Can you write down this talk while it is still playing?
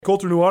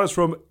Colter Nuanez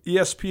from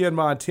ESPN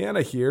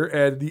Montana here,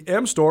 and the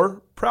M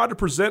Store, proud to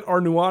present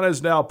our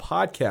Nuanez Now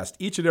podcast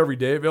each and every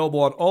day, available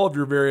on all of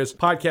your various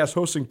podcast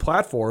hosting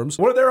platforms.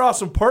 One of their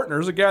awesome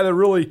partners, a guy that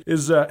really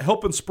is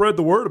helping spread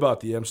the word about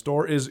the M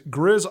Store, is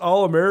Grizz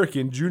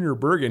All-American Junior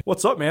Bergen.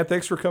 What's up, man?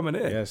 Thanks for coming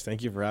in. Yes,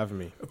 thank you for having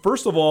me.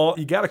 First of all,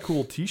 you got a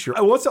cool t-shirt.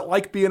 What's it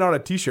like being on a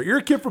t-shirt? You're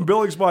a kid from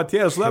Billings,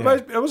 Montana, so that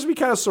must be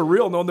kind of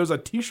surreal knowing there's a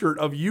t-shirt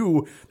of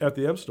you at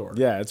the M Store.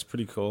 Yeah, it's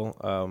pretty cool.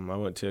 I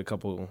went to a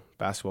couple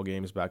basketball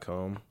games back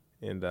home,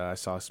 and I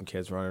saw some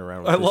kids running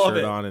around with the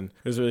shirt on, and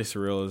it was really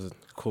surreal. It was a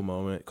cool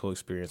moment, cool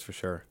experience for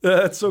sure.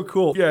 That's so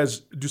cool. You guys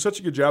do such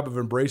a good job of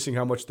embracing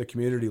how much the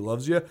community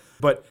loves you.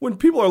 But when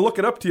people are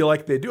looking up to you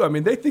like they do,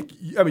 they think,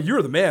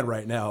 you're the man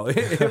right now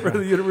for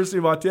the University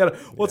of Montana.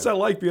 What's that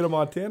like being a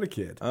Montana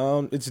kid?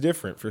 It's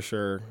different for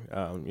sure.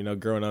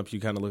 Growing up, you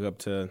kind of look up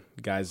to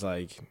guys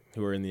like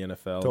who are in the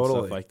NFL and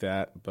stuff like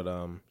that. But,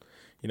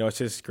 it's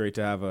just great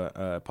to have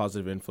a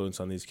positive influence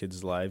on these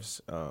kids' lives.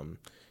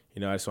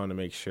 I just want to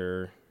make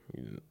sure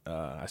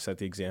I set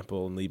the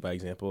example and lead by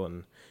example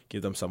and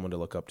give them someone to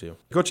look up to.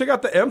 Go check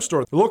out the M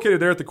Store. They're located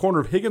there at the corner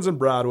of Higgins and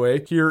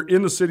Broadway here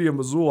in the city of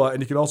Missoula,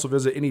 and you can also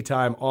visit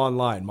anytime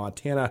online,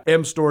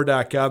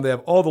 montanamstore.com. They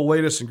have all the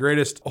latest and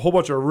greatest, a whole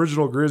bunch of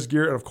original Grizz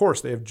gear, and of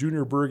course, they have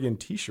Junior Bergen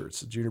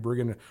t-shirts. Junior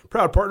Bergen,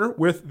 proud partner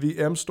with the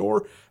M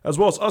Store, as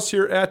well as us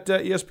here at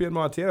ESPN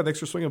Montana. Thanks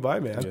for swinging by,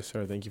 man. Yes,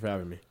 sir. Thank you for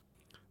having me.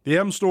 The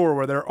M Store,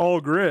 where they're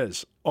all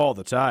Grizz all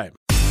the time.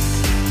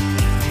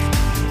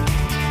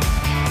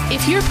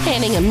 If you're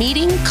planning a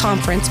meeting,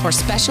 conference, or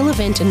special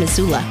event in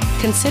Missoula,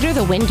 consider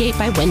the Wingate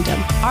by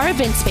Wyndham. Our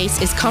event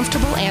space is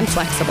comfortable and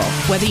flexible.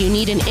 Whether you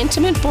need an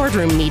intimate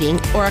boardroom meeting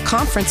or a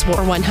conference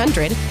for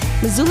 100,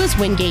 Missoula's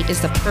Wingate is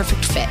the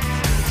perfect fit.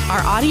 Our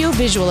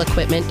audio-visual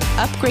equipment,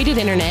 upgraded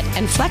internet,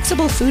 and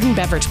flexible food and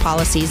beverage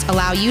policies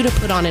allow you to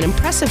put on an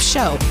impressive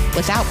show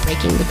without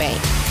breaking the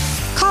bank.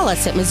 Call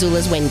us at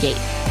Missoula's Wingate,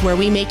 where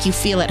we make you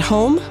feel at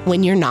home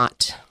when you're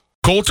not.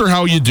 Colter,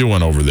 how you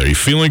doing over there? You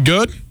feeling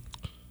good?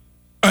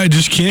 I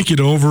just can't get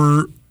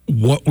over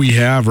what we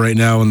have right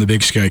now in the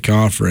Big Sky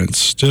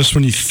Conference. Just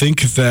when you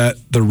think that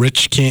the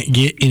rich can't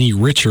get any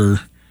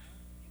richer,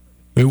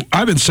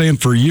 I've been saying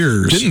for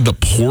years. Didn't the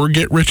poor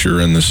get richer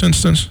in this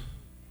instance?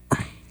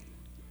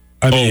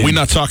 We're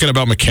not talking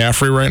about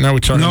McCaffrey right now? We're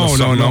talking about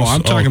something else?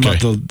 I'm talking about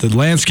the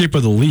landscape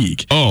of the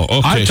league. Oh,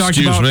 okay. I'm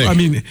talking Excuse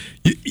me.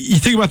 You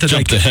think about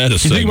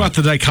think about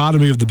the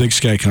dichotomy of the Big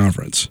Sky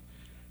Conference.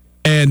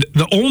 And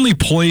the only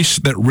place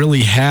that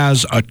really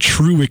has a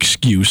true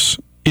excuse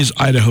is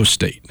Idaho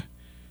State.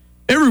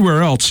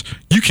 Everywhere else,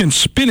 you can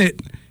spin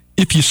it,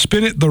 if you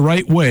spin it the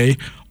right way,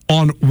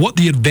 on what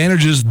the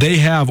advantages they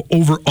have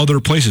over other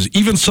places.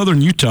 Even Southern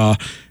Utah,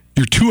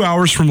 you're 2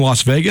 hours from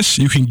Las Vegas.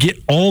 You can get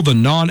all the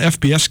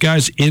non-FBS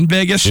guys in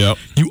Vegas. Yep.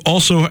 You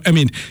also,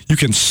 you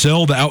can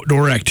sell the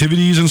outdoor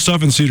activities and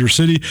stuff in Cedar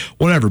City,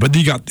 whatever. But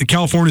you got the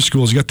California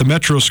schools, you got the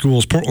metro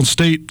schools, Portland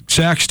State,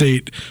 Sac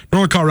State,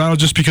 Northern Colorado,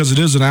 just because it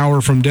is an hour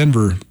from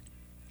Denver.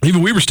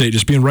 Even Weber State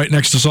just being right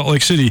next to Salt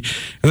Lake City.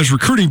 And there's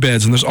recruiting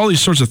beds and there's all these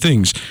sorts of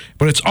things.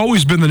 But it's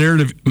always been the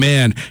narrative,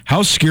 man,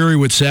 how scary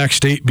would Sac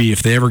State be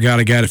if they ever got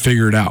a guy to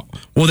figure it out?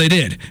 Well, they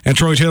did. And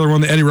Troy Taylor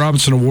won the Eddie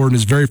Robinson Award in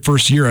his very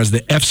first year as the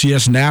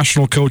FCS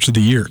National Coach of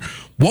the Year.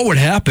 What would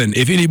happen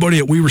if anybody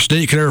at Weber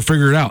State could ever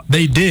figure it out?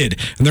 They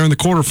did. And they're in the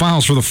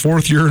quarterfinals for the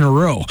fourth year in a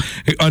row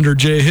under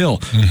Jay Hill.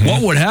 Mm-hmm.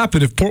 What would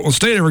happen if Portland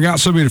State ever got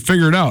somebody to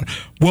figure it out?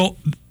 Well,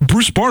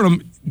 Bruce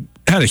Barnum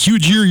had a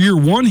huge year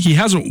one. He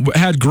hasn't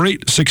had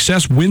great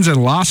success wins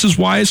and losses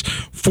wise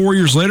 4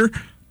 years later,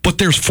 but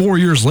there's 4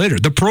 years later.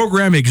 The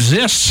program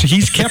exists.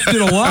 He's kept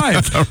it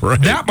alive.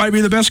 Right. That might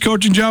be the best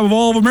coaching job of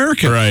all of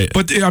America. Right.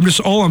 But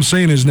all I'm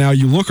saying is now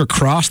you look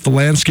across the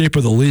landscape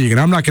of the league, and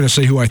I'm not going to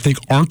say who I think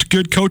aren't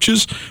good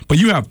coaches, but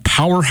you have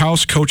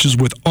powerhouse coaches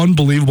with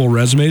unbelievable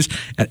resumes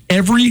at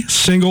every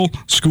single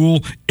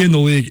school in the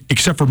league,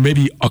 except for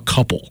maybe a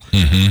couple.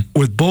 Mm-hmm.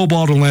 With Bo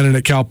Baldwin landing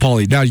at Cal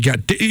Poly. Now you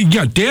got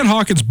Dan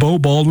Hawkins, Bo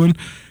Baldwin,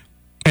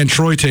 and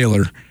Troy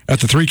Taylor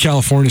at the three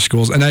California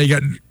schools, and now you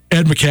got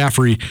Ed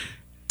McCaffrey,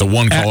 the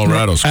one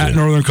Colorado school. At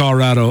Northern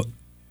Colorado.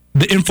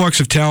 The influx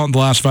of talent in the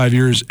last 5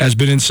 years has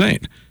been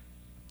insane.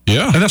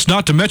 Yeah. And that's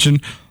not to mention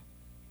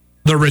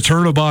the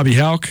return of Bobby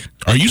Hauck.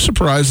 Are you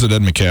surprised that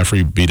Ed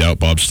McCaffrey beat out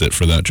Bob Stitt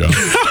for that job?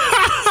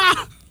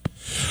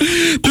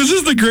 This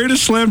is the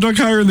greatest slam dunk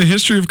hire in the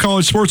history of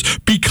college sports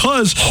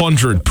because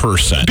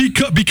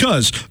 100%.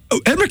 Because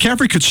Ed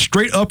McCaffrey could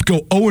straight up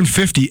go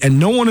 0-50 and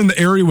no one in the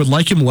area would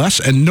like him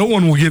less and no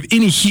one will give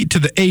any heat to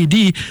the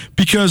AD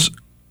because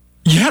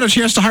you had a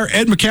chance to hire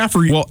Ed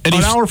McCaffrey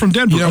an hour from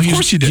Denver. Of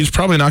course you did. He's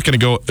probably not going to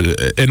go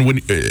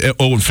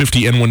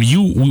 0-50. And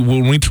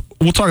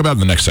we'll talk about it in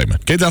the next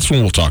segment. Okay, that's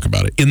when we'll talk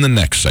about it in the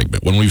next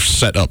segment when we've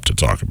set up to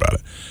talk about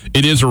it.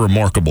 It is a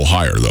remarkable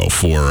hire though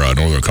for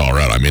Northern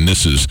Colorado. I mean,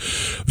 this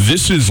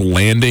is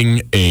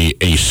landing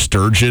a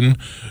sturgeon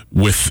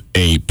with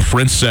a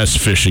princess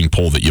fishing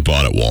pole that you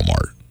bought at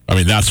Walmart. I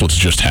mean, that's what's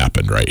just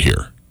happened right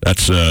here.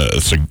 That's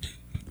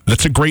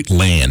a great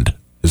land.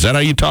 Is that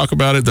how you talk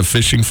about it, the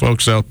fishing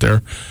folks out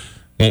there?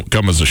 Won't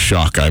come as a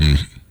shock. I'm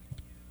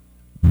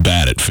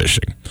bad at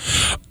fishing.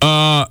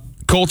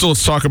 Colton,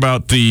 let's talk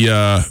about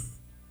the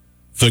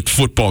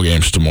football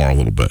games tomorrow a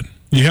little bit.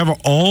 You have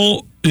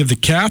the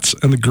Cats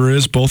and the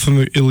Grizz, both in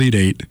the Elite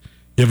Eight.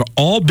 You have an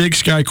all Big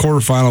Sky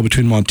quarterfinal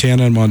between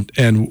Montana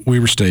and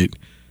Weber State,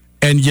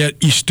 and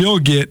yet you still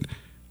get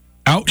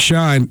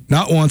outshined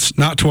not once,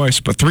 not twice,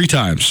 but 3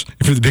 times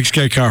for the Big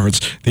Sky Conference.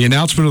 The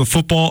announcement of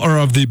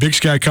the Big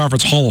Sky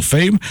Conference Hall of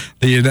Fame,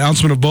 the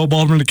announcement of Bo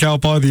Baldwin to Cal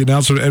Poly, the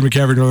announcement of Ed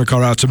McCaffrey, Northern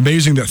Colorado. It's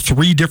amazing that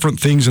 3 different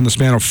things in the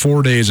span of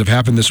 4 days have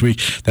happened this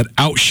week that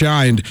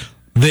outshined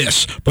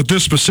this. But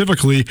this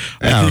specifically,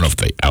 I don't know if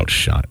they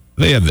outshot.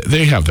 They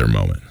have their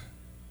moment.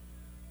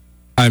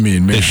 I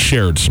mean, man, they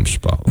shared some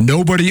spots.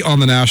 Nobody on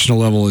the national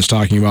level is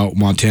talking about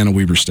Montana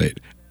Weber State.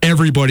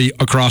 Everybody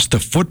across the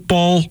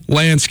football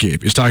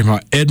landscape is talking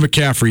about Ed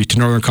McCaffrey to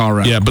Northern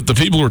Colorado. Yeah, but the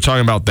people who are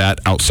talking about that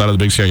outside of the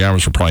Big Sky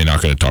Conference are probably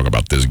not going to talk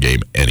about this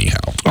game anyhow.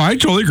 Oh, I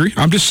totally agree.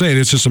 I'm just saying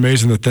it's just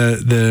amazing that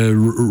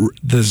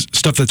the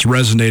stuff that's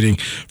resonating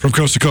from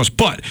coast to coast.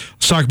 But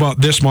let's talk about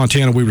this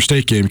Montana Weber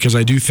State game, because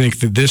I do think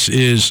that this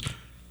is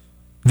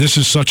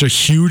such a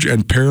huge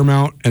and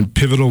paramount and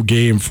pivotal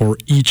game for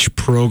each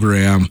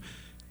program.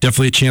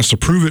 Definitely a chance to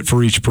prove it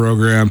for each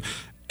program.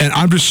 And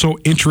I'm just so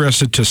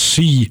interested to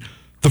see.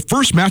 The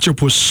first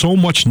matchup was so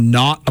much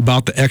not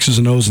about the X's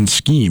and O's and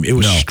scheme. It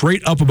was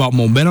straight up about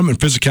momentum and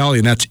physicality,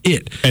 and that's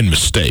it. And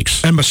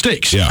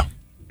mistakes. Yeah.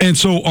 And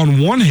so on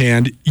one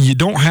hand, you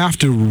don't have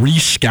to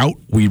re-scout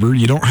Weber.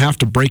 You don't have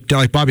to break down.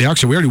 Like Bobby Hauck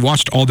said, we already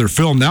watched all their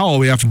film. Now all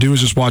we have to do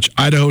is just watch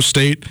Idaho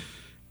State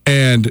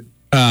and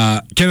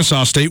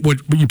Kennesaw State.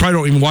 You probably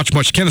don't even watch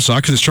much Kennesaw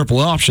because it's triple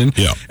option.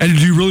 Yeah. And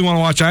do you really want to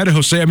watch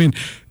Idaho State? I mean,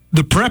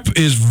 the prep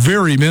is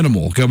very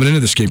minimal coming into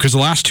this game because the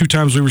last 2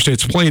 times Weber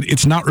State's played,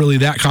 it's not really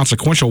that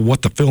consequential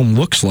what the film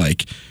looks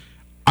like.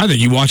 I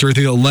think you watch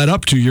everything that led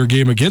up to your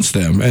game against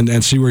them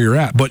and see where you're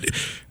at. But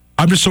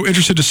I'm just so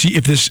interested to see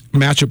if this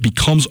matchup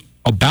becomes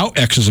about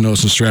X's and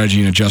O's and strategy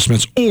and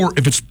adjustments, or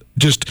if it's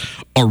just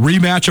a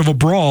rematch of a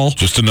brawl.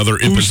 Just another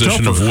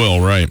imposition of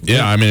will, right?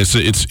 Yeah, I mean,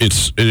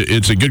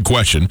 it's a good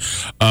question.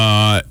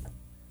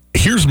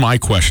 Here's my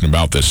question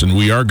about this, and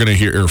we are going to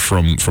hear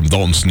from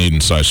Dalton Sneed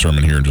and Cy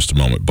Sermon here in just a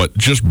moment, but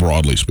just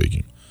broadly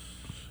speaking,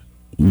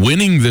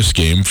 winning this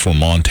game for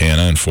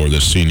Montana and for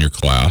this senior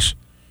class,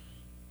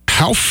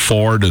 how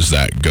far does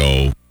that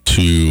go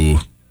to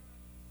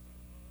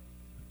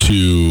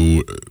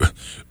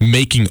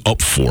making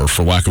up for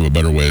lack of a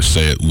better way to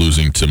say it,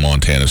 losing to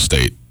Montana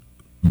State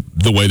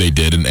the way they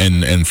did and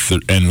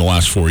the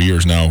last 4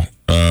 years now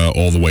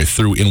all the way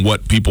through in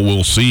what people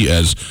will see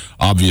as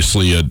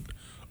obviously a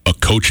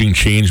coaching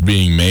change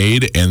being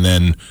made, and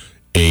then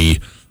a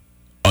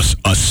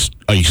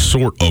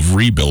sort of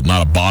rebuild,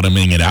 not a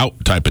bottoming it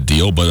out type of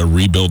deal, but a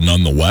rebuild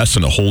nonetheless,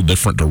 and a whole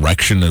different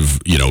direction of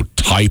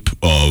type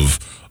of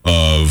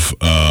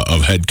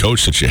head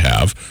coach that you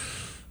have.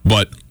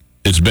 But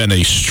it's been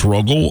a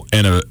struggle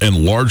and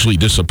largely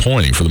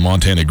disappointing for the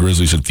Montana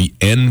Grizzlies at the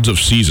end of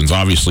seasons,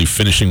 obviously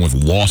finishing with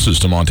losses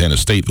to Montana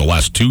State the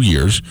last 2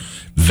 years,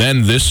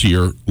 then this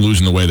year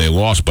losing the way they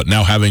lost, but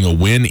now having a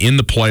win in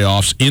the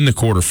playoffs, in the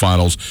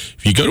quarterfinals.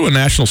 If you go to a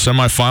national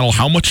semifinal,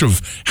 how much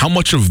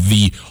of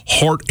the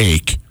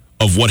heartache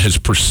of what has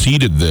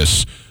preceded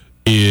this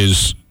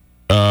is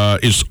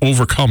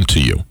overcome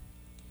to you?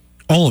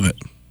 All of it.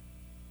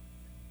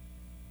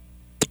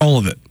 All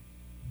of it.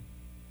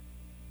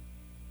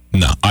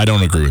 No, I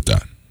don't agree with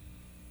that.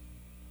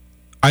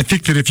 I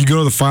think that if you go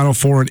to the Final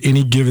Four in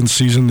any given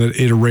season, that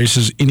it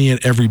erases any and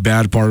every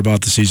bad part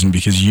about the season,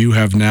 because you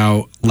have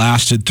now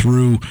lasted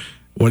through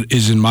what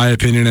is, in my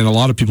opinion, and a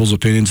lot of people's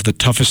opinions, the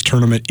toughest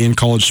tournament in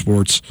college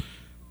sports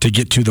to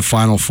get to the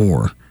Final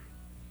Four.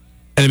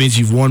 And it means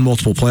you've won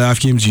multiple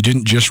playoff games. You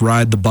didn't just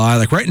ride the bye.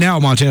 Like right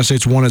now, Montana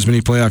State's won as many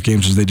playoff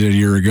games as they did a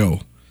year ago.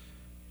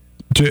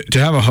 To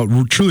have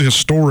a truly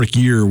historic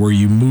year where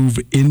you move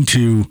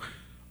into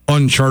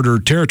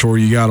uncharted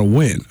territory, you got to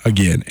win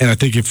again. And I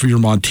think if you're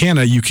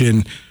Montana, you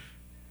can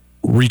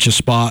reach a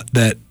spot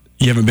that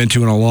you haven't been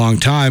to in a long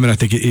time, and I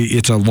think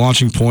it's a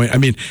launching point. I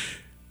mean,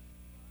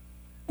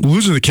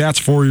 losing the Cats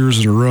 4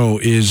 years in a row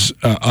is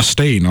a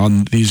stain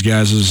on these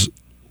guys'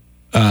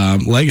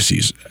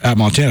 legacies at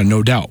Montana,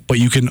 no doubt. But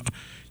you can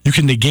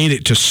negate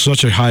it to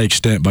such a high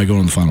extent by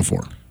going to the Final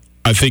Four.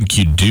 I think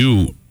you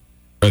do.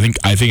 I think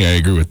I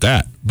agree with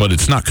that, but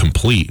it's not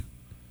complete.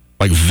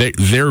 Like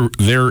there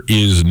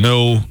is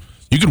no.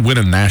 You could win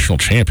a national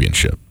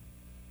championship,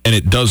 and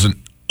it doesn't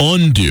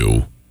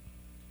undo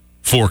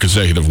 4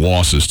 consecutive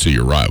losses to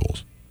your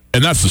rivals.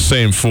 And that's the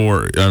same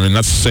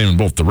that's the same in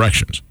both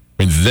directions.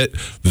 I mean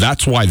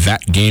that's why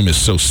that game is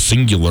so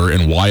singular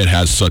and why it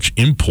has such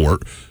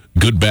import,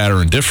 good, bad,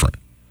 or indifferent.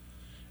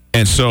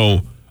 And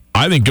so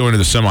I think going to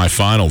the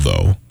semifinal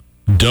though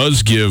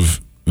does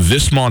give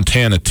this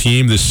Montana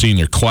team, this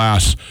senior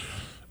class,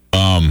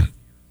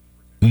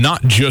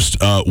 not just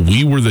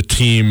we were the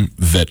team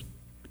that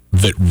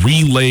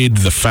relayed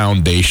the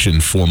foundation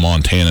for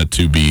Montana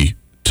to be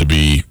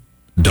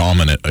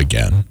dominant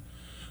again,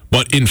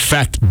 but in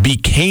fact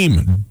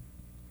became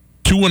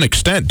to an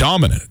extent,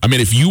 dominant. I mean,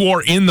 if you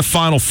are in the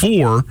Final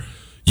Four,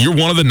 you're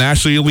one of the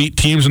nationally elite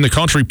teams in the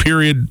country,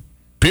 period.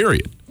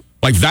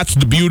 Like, that's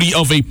the beauty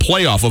of a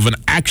playoff, of an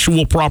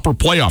actual proper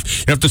playoff.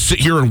 You have to sit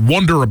here and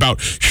wonder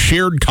about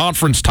shared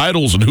conference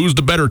titles and who's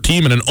the better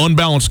team in an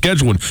unbalanced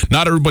schedule, and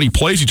not everybody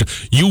plays each other.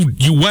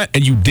 You went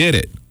and you did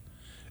it.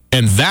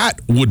 And that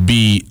would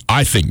be,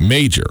 I think,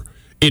 major.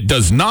 It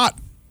does not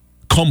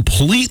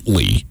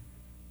completely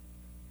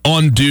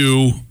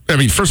undo. I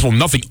mean, first of all,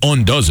 nothing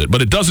undoes it,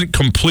 but it doesn't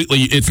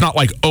completely. It's not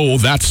like, oh,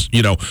 that's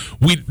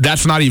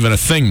not even a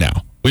thing now.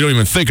 We don't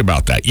even think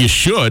about that. You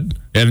should,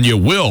 and you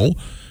will,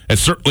 and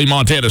certainly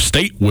Montana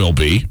State will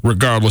be,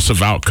 regardless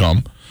of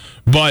outcome.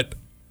 But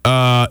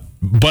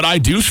I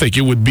do think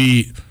it would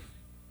be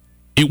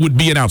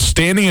an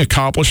outstanding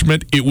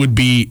accomplishment. It would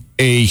be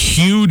a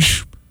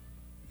huge.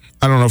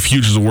 I don't know if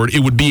huge is a word.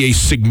 It would be a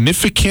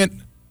significant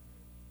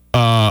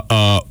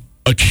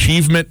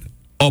achievement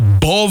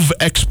above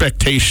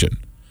expectation,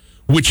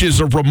 which is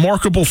a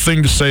remarkable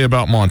thing to say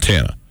about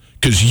Montana,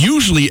 because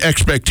usually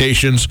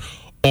expectations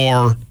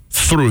are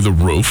through the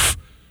roof.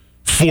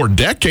 For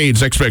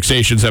decades,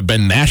 expectations have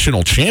been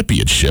national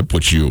championship,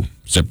 which you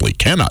simply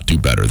cannot do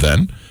better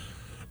than.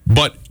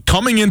 But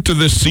coming into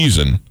this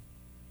season,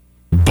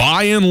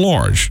 by and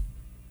large,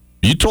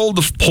 you polled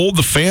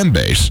the fan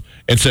base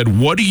and said,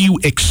 what do you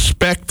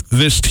expect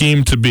this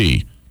team to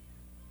be?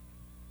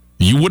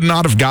 You would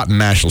not have gotten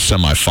national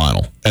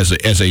semifinal as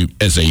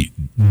a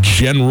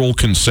general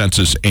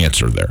consensus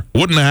answer there.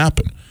 Wouldn't have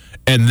happened.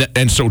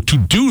 And so to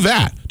do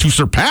that, to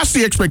surpass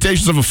the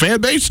expectations of a fan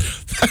base,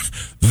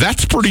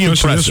 that's pretty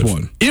impressive. This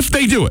one. If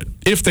they do it.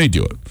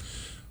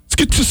 Let's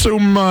get to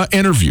some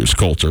interviews,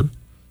 Colter.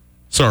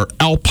 It's our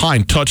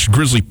Alpine Touch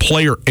Grizzly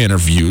player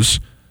interviews.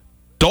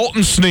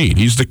 Dalton Snead,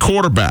 he's the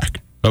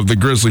quarterback of the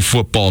Grizzly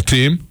football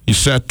team. You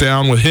sat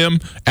down with him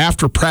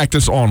after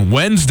practice on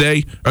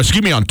Tuesday.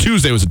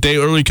 It was a day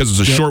early because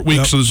it's a short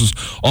week, so this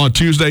was on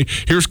Tuesday.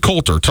 Here's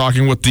Colter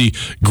talking with the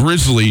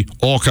Grizzly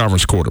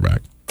all-conference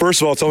quarterback.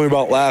 First of all, tell me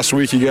about last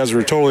week. You guys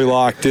were totally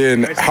locked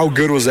in. How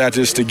good was that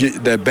just to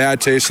get that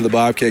bad taste of the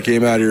Bobcat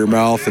game out of your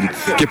mouth and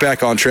get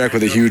back on track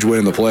with a huge win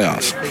in the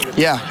playoffs?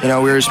 Yeah,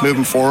 we were just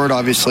moving forward,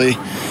 obviously.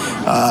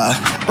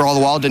 For all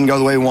the while, it didn't go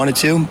the way we wanted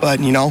to, but,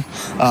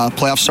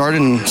 playoffs started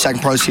and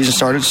second part of the season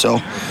started, so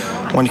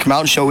wanted to come out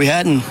and show what we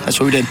had, and that's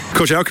what we did.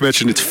 Coach Alka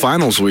mentioned it's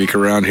finals week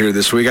around here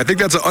this week. I think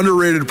that's an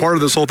underrated part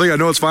of this whole thing. I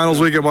know it's finals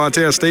week at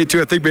Montana State,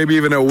 too. I think maybe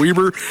even at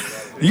Weber.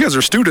 You guys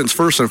are students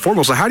first and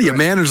foremost, so how do you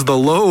manage the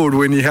load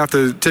when you have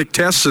to take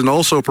tests and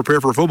also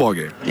prepare for a football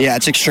game? Yeah,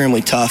 it's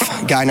extremely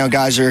tough. I know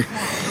guys are,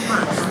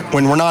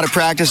 when we're not at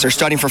practice, they're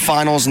studying for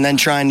finals and then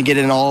trying to get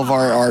in all of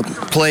our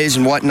plays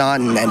and whatnot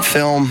and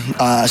film.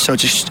 So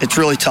it's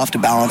really tough to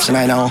balance. And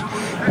I know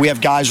we have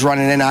guys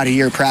running in and out of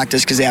here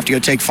practice because they have to go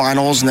take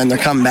finals, and then they're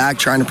coming back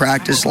trying to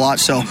practice a lot.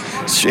 So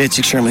it's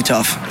extremely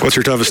tough. What's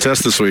your toughest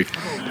test this week?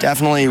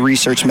 Definitely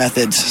research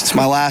methods. It's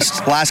my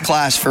last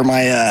class for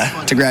my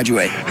to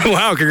graduate.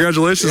 Wow,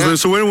 congratulations. Yeah.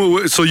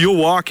 So you'll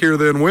walk here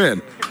then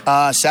when?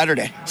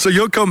 Saturday. So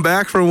you'll come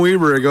back from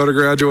Weber and go to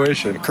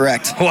graduation?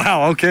 Correct.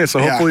 Wow, okay. So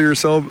hopefully you're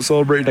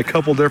celebrating a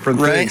couple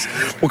different things.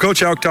 Well,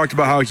 Coach Alk talked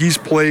about how he's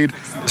played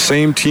the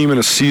same team in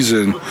a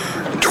season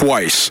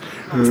twice.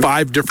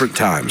 5 different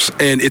times.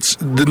 And it's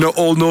the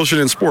old notion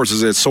in sports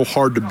is that it's so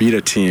hard to beat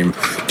a team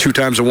 2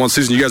 times in one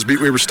season. You guys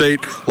beat Weber State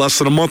less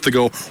than a month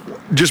ago.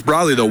 Just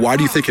broadly, though, why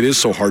do you think it is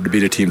so hard to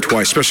beat a team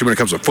twice, especially when it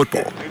comes to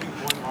football?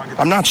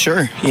 I'm not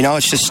sure.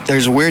 It's just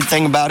there's a weird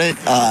thing about it,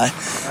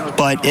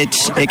 but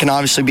it can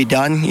obviously be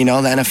done. The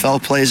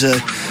NFL plays a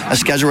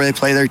schedule where they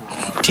play their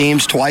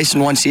teams twice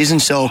in one season,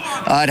 so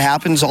it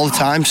happens all the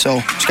time. So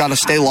just got to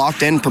stay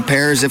locked in,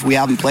 prepare as if we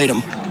haven't played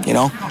them.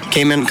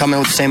 Come in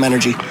with the same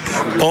energy.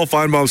 Paul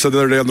Feinbaum said the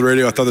other day on the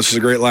radio, I thought this was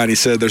a great line. He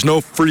said, "There's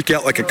no freak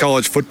out like a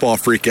college football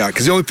freak out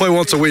because you only play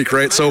once a week,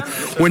 right? So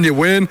when you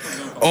win."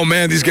 Oh,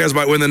 man, these guys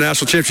might win the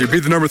national championship. You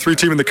beat the number 3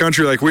 team in the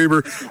country like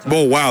Weber.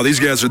 Oh, wow,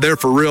 these guys are there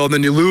for real. And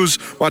then you lose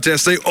Montana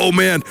State. Oh,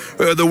 man,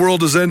 the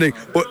world is ending.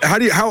 But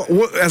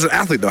as an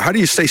athlete, though, how do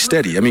you stay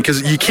steady? I mean,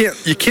 because you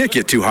can't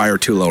get too high or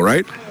too low,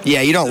 right?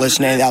 Yeah, you don't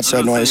listen to any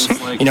outside noise.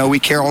 We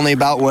care only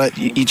about what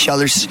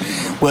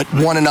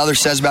one another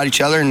says about each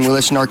other, and we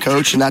listen to our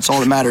coach, and that's all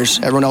that matters.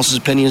 Everyone else's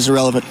opinion is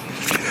irrelevant.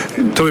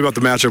 Tell me about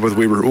the matchup with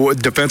Weber.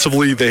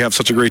 Defensively, they have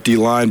such a great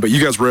D-line, but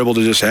you guys were able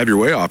to just have your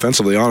way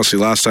offensively, honestly,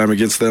 last time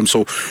against them.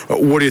 So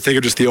what do you think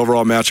of just the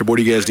overall matchup? What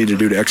do you guys need to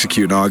do to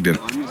execute in Ogden?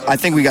 I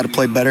think we got to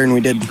play better than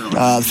we did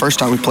the first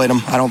time we played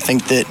them. I don't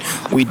think that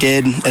we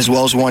did as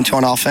well as we wanted to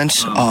on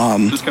offense,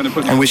 and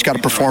we just got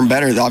to perform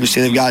better.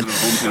 Obviously, they've got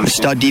a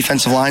stud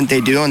defensive line that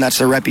they do, and that's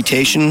their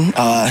reputation,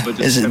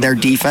 is their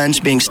defense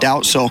being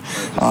stout. So we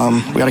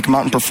got to come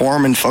out and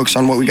perform and focus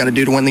on what we got to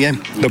do to win the game.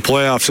 The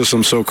playoff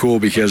system's so cool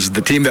because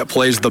the team that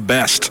plays the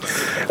best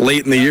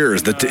late in the year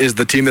is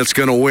the team that's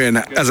going to win.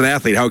 As an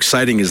athlete, how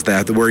exciting is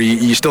that, where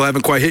you still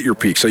haven't quite hit your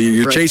peak. So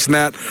you're chasing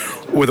that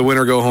with a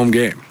win-or-go-home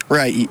game.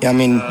 Right. I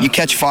mean, you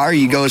catch fire,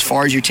 you go as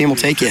far as your team will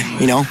take you,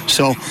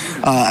 So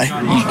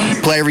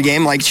you play every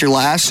game like it's your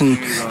last, and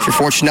if you're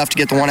fortunate enough to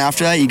get the one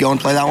after that, you go and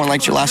play that one like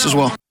it's your last as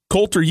well.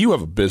 Coulter, you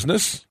have a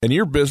business, and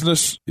your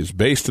business is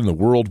based in the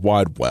World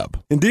Wide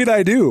Web. Indeed,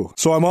 I do.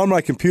 So I'm on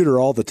my computer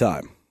all the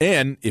time.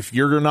 And if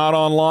you're not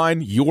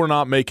online, you're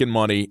not making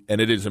money, and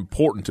it is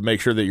important to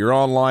make sure that you're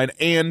online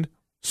and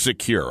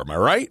secure. Am I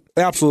right?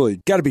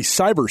 Absolutely. Got to be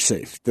cyber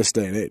safe this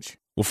day and age.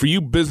 Well, for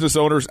you business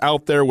owners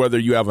out there, whether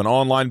you have an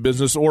online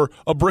business or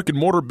a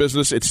brick-and-mortar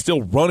business, it's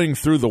still running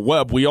through the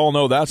web. We all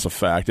know that's a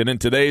fact. And in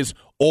today's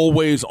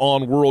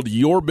always-on world,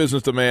 your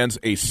business demands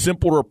a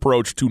simpler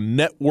approach to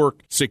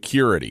network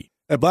security.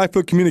 At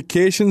Blackfoot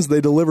Communications, they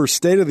deliver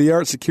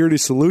state-of-the-art security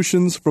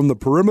solutions from the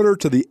perimeter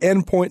to the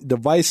endpoint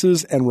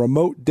devices and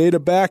remote data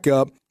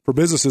backup for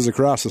businesses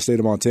across the state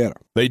of Montana.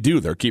 They do.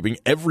 They're keeping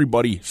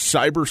everybody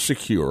cyber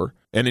secure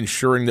and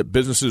ensuring that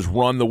businesses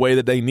run the way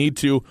that they need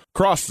to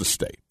across the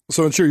state.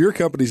 So ensure your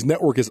company's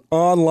network is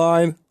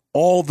online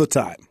all the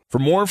time. For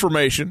more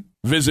information,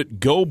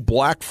 visit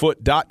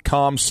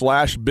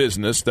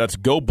goblackfoot.com/business. That's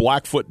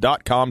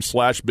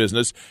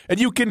goblackfoot.com/business. And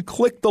you can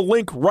click the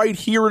link right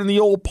here in the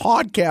old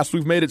podcast.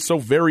 We've made it so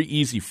very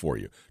easy for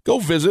you. Go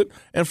visit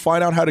and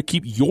find out how to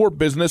keep your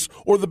business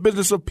or the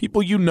business of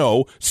people you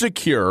know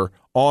secure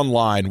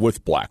online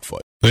with Blackfoot.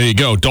 There you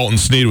go. Dalton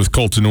Sneed with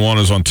Colton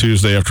Nuanez on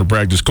Tuesday after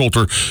practice.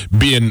 Coulter,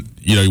 being,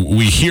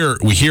 we hear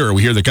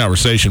the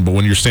conversation, but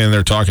when you're standing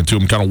there talking to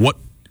him, kind of what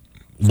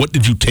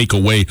did you take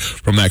away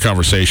from that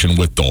conversation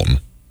with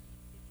Dalton?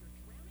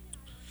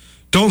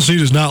 Dalton Sneed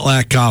does not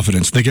lack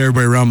confidence. I think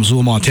everybody around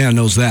Missoula, Montana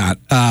knows that.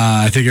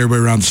 I think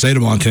everybody around the state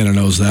of Montana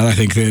knows that. I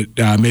think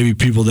that maybe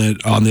people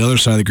that on the other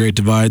side of the Great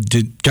Divide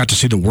got to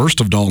see the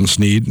worst of Dalton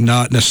Sneed,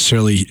 not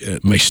necessarily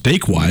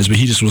mistake-wise, but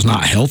he just was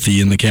not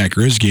healthy in the Cat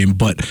Grizz game.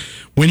 But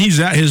when he's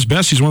at his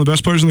best, he's one of the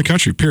best players in the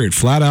country, period.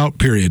 Flat out,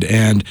 period.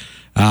 And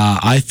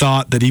I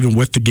thought that even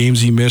with the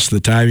games he missed,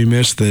 the time he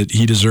missed, that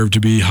he deserved to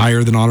be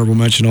higher than honorable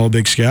mention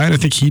All-Big Sky, and I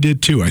think he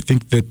did too. I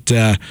think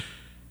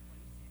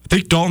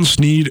Dalton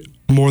Sneed,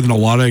 more than a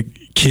lot of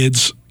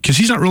kids, because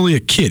he's not really a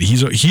kid.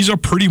 He's a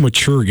pretty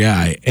mature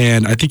guy,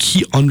 and I think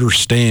he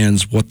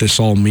understands what this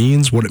all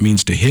means, what it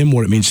means to him,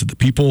 what it means to the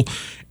people,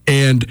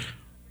 and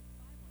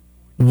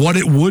what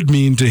it would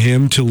mean to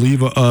him to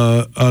leave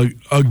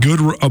a good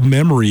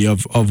memory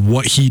of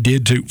what he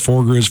did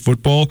for Grizz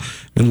football.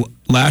 And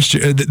last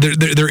year,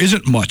 there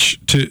isn't much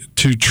to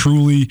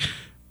truly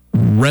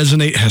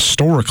resonate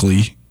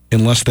historically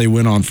unless they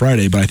win on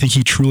Friday, but I think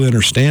he truly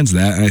understands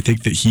that, and I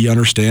think that he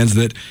understands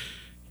that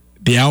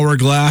the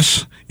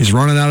hourglass is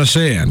running out of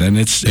sand, and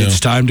it's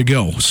time to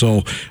go.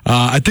 So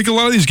I think a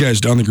lot of these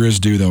guys on the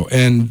Grizz do, though,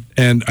 and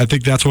I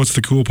think that's what's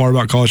the cool part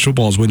about college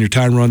football is when your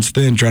time runs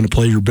thin, trying to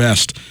play your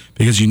best,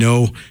 because you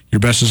know your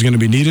best is going to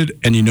be needed,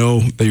 and you know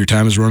that your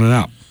time is running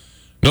out.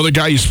 Another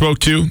guy you spoke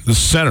to, the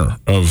center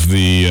of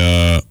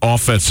the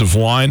offensive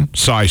line,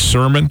 Cy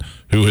Sermon,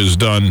 who has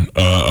done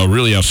a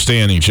really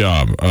outstanding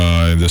job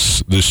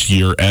this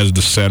year as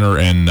the center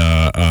and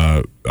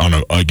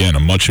on a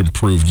much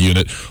improved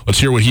unit. Let's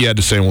hear what he had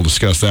to say, and we'll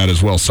discuss that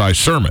as well. Cy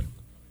Sermon,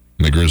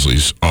 the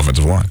Grizzlies'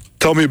 offensive line.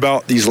 Tell me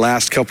about these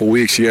last couple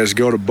weeks. You guys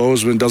go to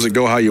Bozeman, doesn't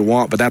go how you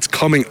want, but that's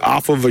coming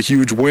off of a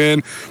huge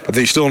win. But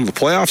then you're still in the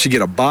playoffs, you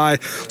get a bye.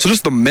 So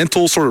just the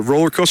mental sort of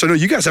roller coaster. I know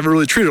you guys haven't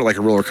really treated it like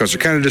a roller coaster,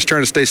 kind of just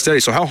trying to stay steady.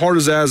 So how hard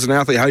is that as an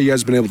athlete? How have you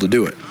guys been able to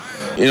do it?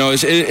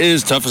 It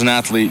is tough as an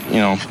athlete,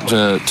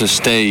 to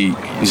stay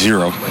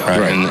zero,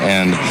 right?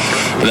 And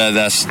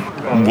that's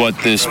what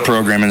this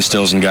program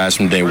instills in guys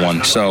from day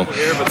one. So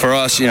for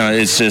us,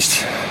 it's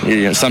just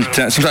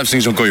sometimes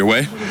things don't go your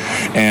way,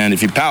 and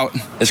if you pout,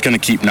 it's going to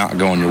keep not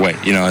going your way.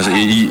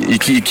 You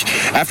keep,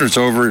 after it's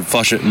over,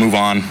 flush it, move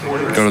on,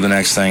 go to the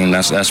next thing, and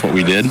that's what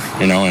we did.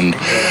 And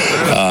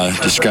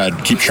just got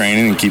to keep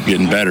training and keep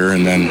getting better,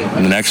 and then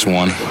the next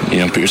one,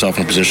 put yourself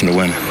in a position to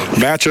win.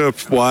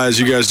 Matchup-wise,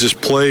 you guys just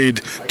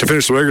played to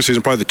finish the regular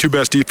season probably the two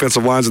best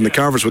defensive lines in the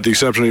conference, with the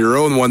exception of your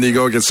own one that you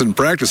go against in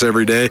practice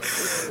every day.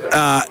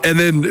 And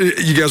then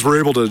you guys were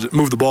able to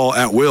move the ball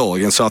at will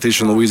against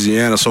Southeastern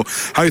Louisiana. So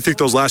how do you think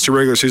those last two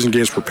regular season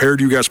games prepared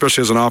you guys,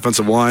 especially as an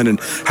offensive line, and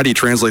how do you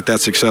translate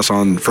that success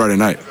on Friday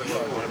night?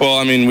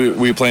 Well,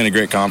 we play in a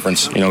great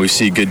conference. We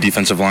see good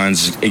defensive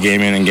lines game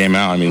in and game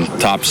out.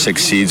 Top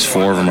 6 seeds,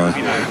 4 of them are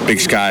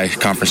Big Sky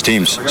conference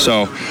teams.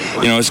 So,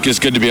 it's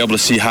just good to be able to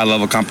see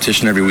high-level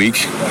competition every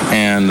week.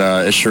 And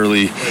it's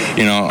surely,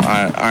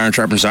 iron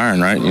sharpens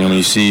iron, right? When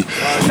you see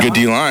good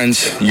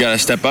D-lines, you got to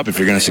step up if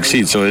you're going to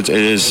succeed. So it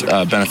is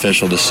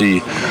beneficial to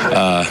see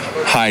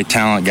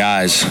high-talent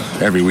guys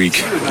every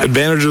week.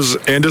 Advantages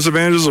and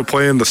disadvantages of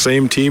playing the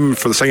same team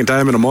for the second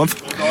time in a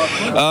month?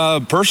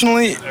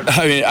 Personally,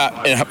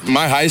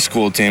 my high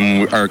school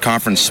team, our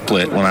conference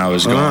split when I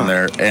was going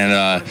there,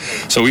 and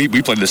so we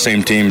played the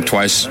same team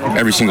twice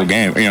every single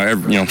game.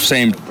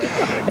 Same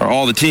or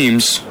all the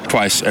teams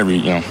twice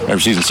every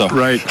season. So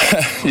right,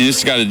 you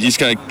just gotta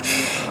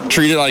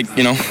treat it like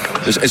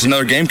it's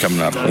another game coming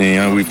up.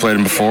 We've played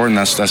them before, and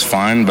that's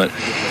fine, but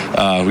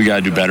we got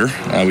to do better.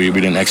 We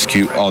didn't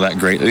execute all that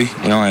greatly,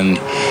 and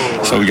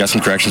so we got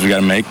some corrections we got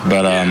to make.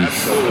 But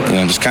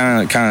just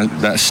kind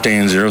of that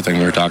staying zero thing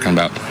we were talking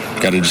about.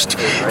 Got to just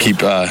keep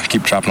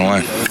chopping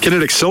away. Can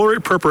it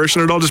accelerate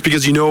preparation at all, just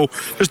because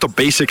just the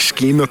basic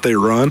scheme that they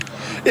run?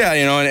 Yeah,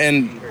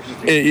 and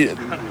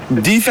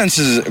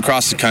defenses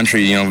across the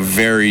country,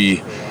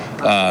 very.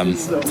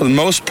 For the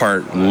most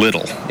part,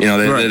 little.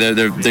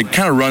 They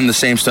kind of run the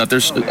same stuff.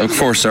 Of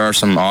course, there are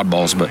some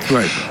oddballs, but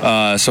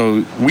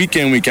so week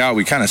in, week out,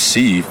 we kind of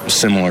see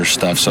similar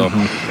stuff. So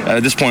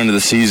at this point of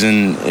the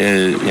season,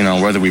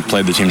 whether we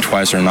played the team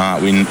twice or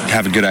not, we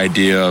have a good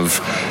idea of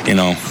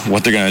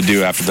what they're going to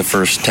do after the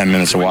first 10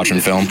 minutes of watching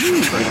film,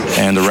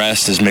 and the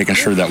rest is making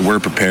sure that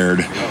we're prepared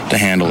to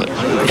handle it.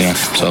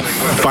 So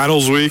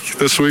finals week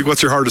this week.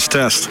 What's your hardest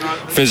test?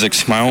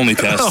 Physics, my only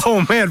test.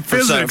 Oh man,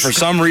 physics. For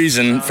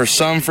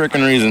some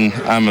freaking reason,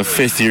 I'm a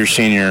fifth-year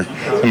senior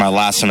in my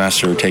last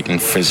semester taking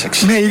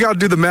physics. Man, you got to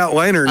do the Matt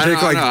Leinart and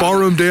take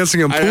ballroom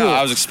dancing and pool.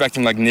 I was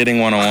expecting knitting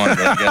 101,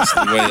 but I guess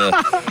the way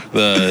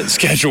the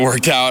schedule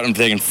worked out, I'm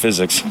taking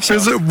physics.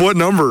 So. What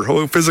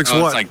number? Physics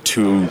what? It's like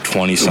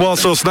 220 something. Well,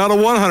 so it's not a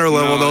 100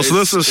 level though. So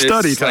this is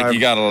study time. You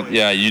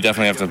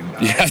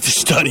definitely have to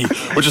study,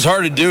 which is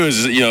hard to do.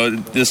 Is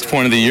at this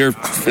point of the year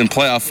in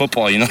playoff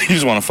football, you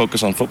just want to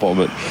focus on football,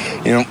 but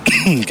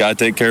got to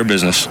take care of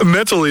business.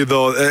 Mentally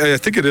though, I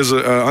think it is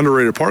an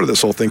underrated part of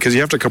this whole thing, because you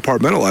have to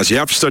compartmentalize. You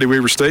have to study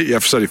Weber State. You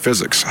have to study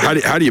physics. How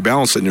do you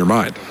balance it in your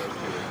mind?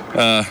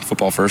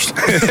 Football first.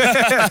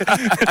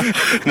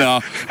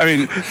 No,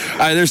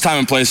 there's time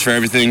and place for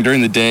everything.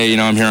 During the day,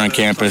 I'm here on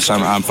campus.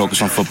 I'm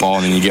focused on football,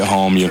 and then you get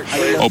home, you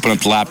open up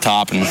the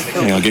laptop, and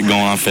get going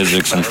on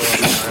physics. And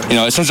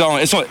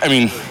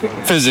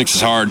physics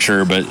is hard,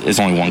 sure, but it's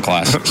only one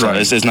class, so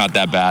it's not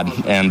that bad.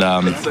 And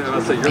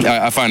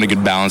I find a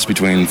good balance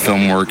between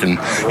film work and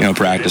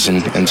practice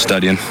and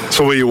studying.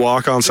 So will you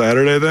walk on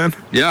Saturday then?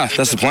 Yeah,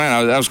 that's the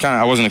plan.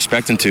 I wasn't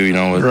expecting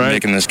to. With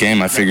making this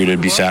game, I figured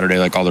it'd be Saturday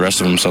like all the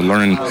rest of them. So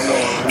learning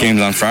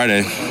games on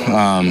Friday,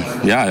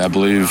 I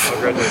believe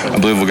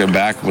we'll get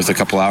back with a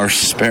couple hours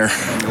to spare.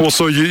 Well,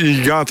 so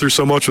you gone through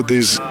so much with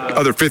these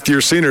other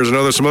fifth-year seniors. I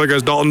know there's some other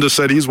guys. Dalton just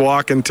said he's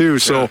walking too.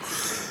 So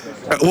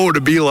what would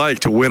it be like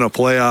to win a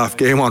playoff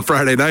game on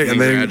Friday night and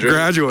then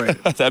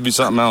graduate? That'd be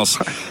something else.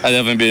 That'd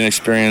definitely be an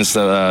experience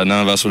that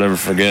none of us would ever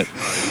forget.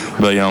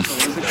 But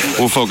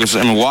we'll focus.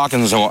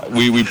 Watkins,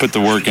 we put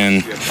the work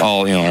in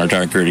all our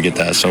entire career to get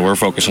that. So we're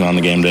focusing on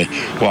the game day.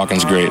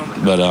 Watkins great,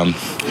 but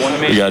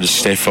we gotta just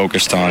stay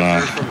focused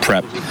on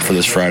prep for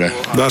this Friday.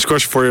 Last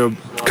question for you.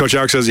 Coach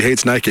Alex says he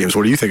hates night games.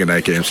 What do you think of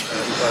night games?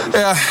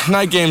 Yeah,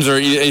 night games are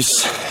you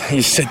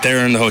sit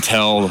there in the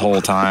hotel the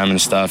whole time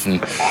and stuff,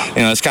 and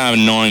it's kind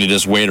of annoying to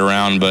just wait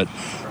around, but.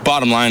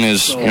 Bottom line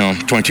is,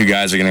 22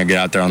 guys are going to get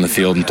out there on the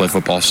field and play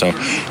football. So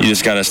you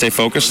just got to stay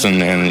focused and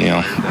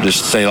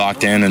just stay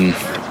locked in. And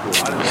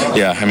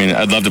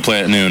I'd love to play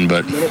at noon,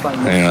 but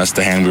that's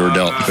the hand we were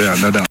dealt. Yeah,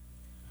 no doubt.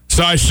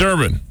 Cy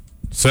Sermon,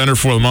 center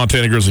for the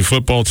Montana Grizzly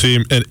football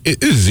team, and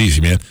it is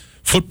easy, man.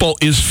 Football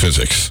is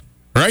physics,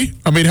 right?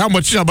 How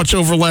much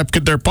overlap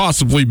could there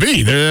possibly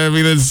be?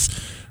 There's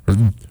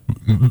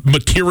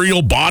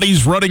material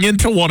bodies running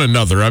into one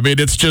another.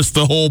 It's just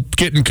the whole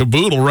kit and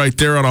caboodle right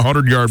there on a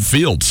 100-yard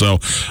field. So,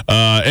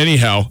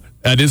 anyhow,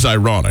 that is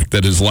ironic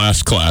that his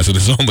last class and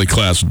his only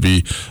class would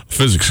be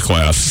physics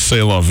class.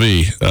 C'est la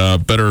vie.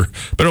 Better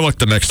luck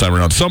the next time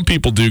around. Some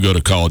people do go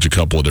to college a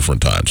couple of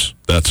different times.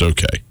 That's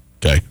okay.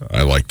 Okay,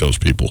 I like those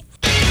people.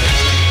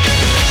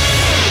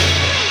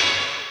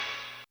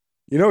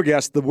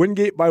 Guest, the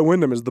Wingate by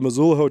Wyndham is the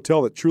Missoula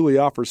hotel that truly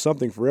offers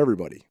something for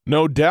everybody.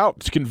 No doubt.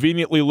 It's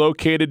conveniently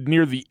located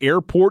near the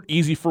airport,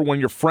 easy for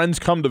when your friends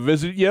come to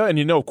visit you,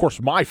 and of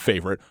course, my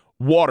favorite,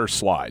 water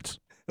slides.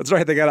 That's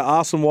right. They got an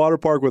awesome water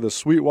park with a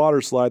sweet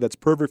water slide that's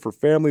perfect for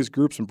families,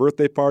 groups, and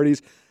birthday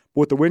parties.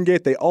 With the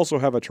Wingate, they also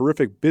have a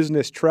terrific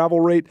business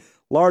travel rate,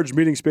 large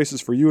meeting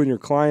spaces for you and your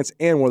clients,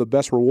 and one of the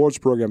best rewards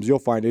programs you'll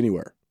find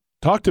anywhere.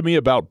 Talk to me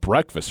about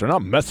breakfast. They're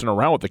not messing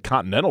around with the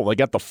Continental. They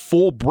got the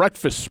full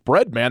breakfast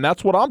spread, man.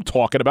 That's what I'm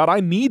talking about. I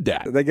need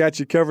that. They got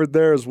you covered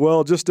there as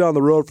well. Just down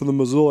the road from the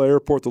Missoula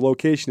Airport, the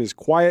location is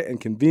quiet and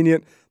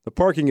convenient. The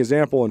parking is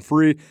ample and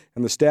free,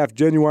 and the staff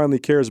genuinely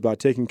cares about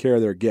taking care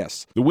of their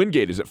guests. The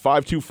Wingate is at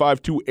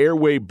 5252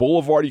 Airway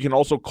Boulevard. You can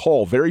also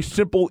call. Very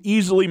simple,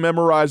 easily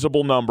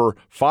memorizable number,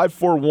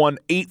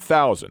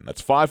 541-8000.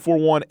 That's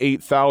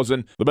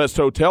 541-8000. The best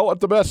hotel at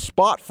the best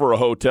spot for a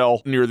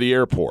hotel near the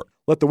airport.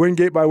 Let the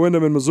Wingate by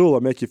Wyndham in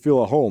Missoula make you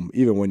feel at home,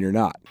 even when you're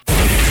not.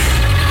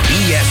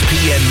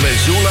 ESPN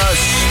Missoula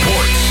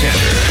Sports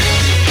Center.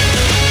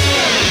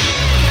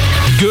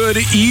 Good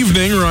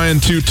evening. Ryan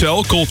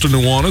Tutel, Colter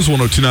Nuanez,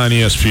 102.9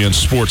 ESPN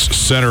Sports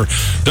Center.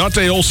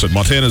 Dante Olson,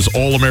 Montana's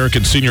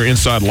All-American senior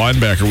inside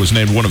linebacker, was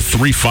named one of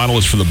 3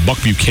 finalists for the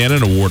Buck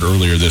Buchanan Award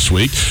earlier this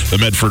week. The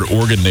Medford,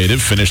 Oregon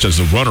native finished as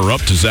the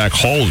runner-up to Zach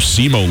Hall of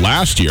SEMO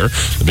last year.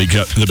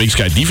 The Big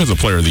Sky Defensive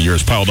Player of the Year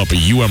has piled up a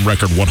UM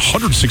record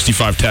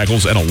 165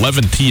 tackles and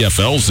 11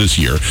 TFLs this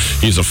year.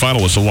 He is a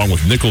finalist along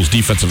with Nichols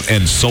defensive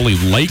end Sully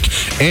Lake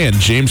and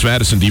James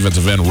Madison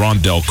defensive end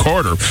Rondell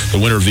Carter. The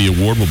winner of the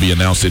award will be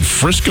announced in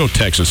Frisco,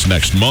 Texas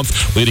next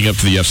month. Leading up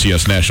to the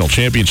FCS National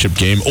Championship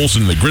game,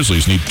 Olson and the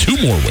Grizzlies need 2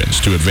 more wins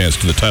to advance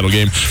to the title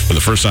game for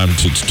the first time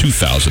since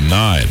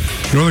 2009.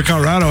 Northern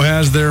Colorado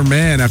has their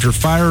man. After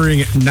firing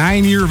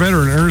 9-year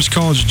veteran Ernest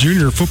Collins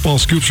Jr., Football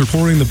Scoops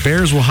reporting the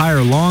Bears will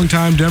hire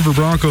longtime Denver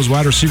Broncos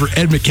wide receiver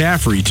Ed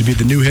McCaffrey to be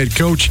the new head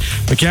coach.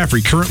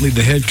 McCaffrey, currently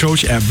the head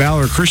coach at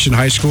Valor Christian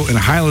High School in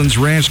Highlands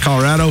Ranch,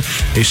 Colorado,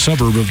 a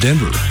suburb of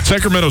Denver.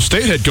 Sacramento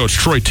State head coach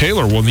Troy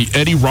Taylor won the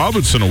Eddie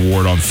Robinson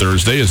Award on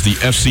Thursday as the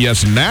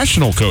FCS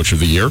National Coach of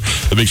the Year.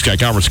 The Big Sky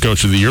Conference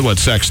Coach of the Year led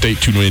Sac State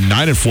to a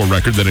 9-4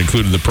 record that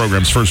included the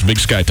program's first Big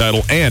Sky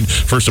title and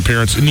first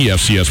appearance in the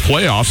FCS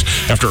playoffs.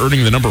 After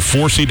earning the number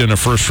 4 seed in a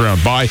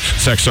first-round bye,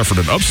 Sac suffered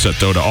an upset,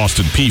 though, to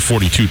Austin Peay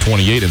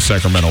 42-28 in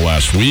Sacramento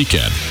last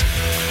weekend.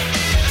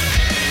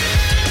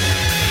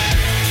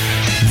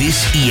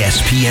 This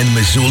ESPN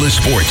Missoula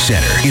Sports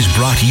Center is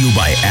brought to you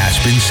by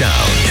Aspen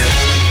Sound.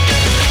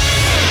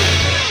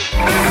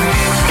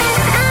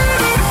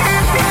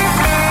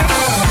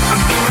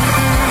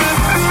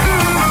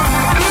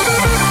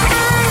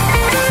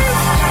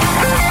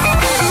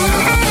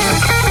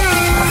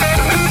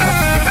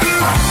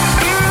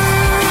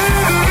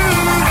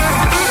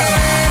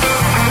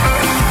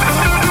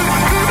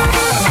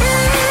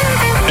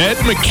 Ed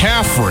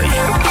McCaffrey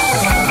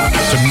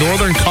to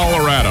Northern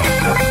Colorado.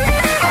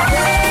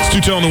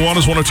 Tutel and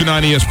Nuanez,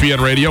 102.9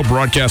 ESPN Radio,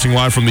 broadcasting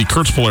live from the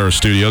Kurtz Polaris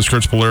studios.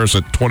 Kurtz Polaris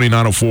at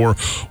 2904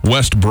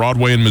 West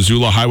Broadway in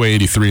Missoula, Highway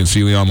 83 in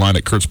Sealy, online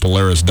at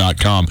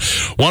kurtzpolaris.com.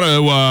 Want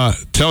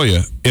to tell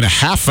you, in a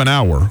half an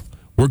hour,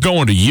 we're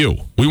going to you.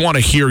 We want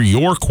to hear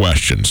your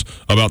questions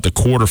about the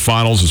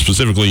quarterfinals, and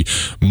specifically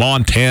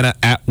Montana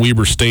at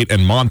Weber State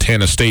and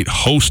Montana State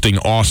hosting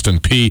Austin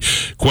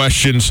Peay.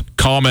 Questions,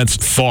 comments,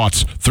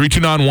 thoughts,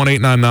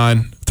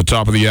 329-1899 at the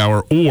top of the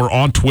hour, or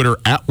on Twitter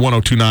at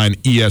 1029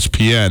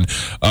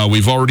 ESPN.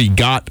 We've already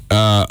got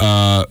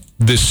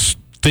this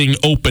thing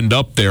opened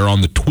up there on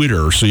the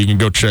Twitter, so you can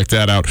go check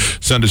that out.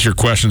 Send us your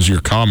questions,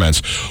 your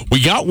comments.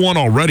 We got one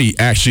already,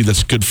 actually,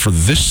 that's good for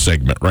this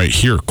segment right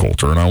here,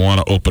 Colter, and I want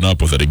to open up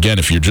with it. Again,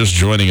 if you're just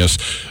joining us,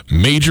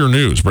 major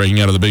news breaking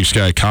out of the Big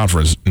Sky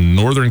Conference.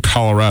 Northern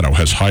Colorado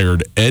has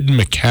hired Ed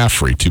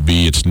McCaffrey to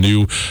be its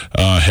new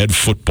head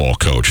football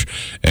coach.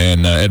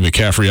 And Ed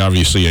McCaffrey,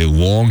 obviously a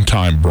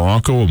longtime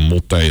Bronco, I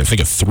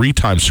think a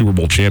 3-time Super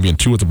Bowl champion,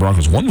 2 with the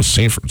Broncos, 1 with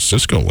San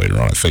Francisco later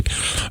on, I think,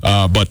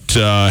 but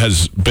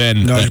has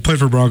been... No, he played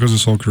for Broncos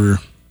his whole career.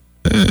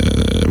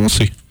 We'll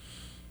see.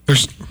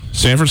 There's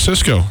San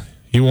Francisco.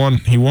 He won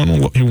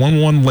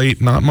one late.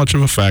 Not much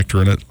of a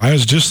factor in it. I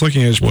was just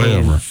looking at his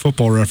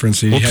Football Reference.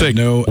 He had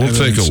no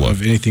evidence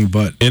of anything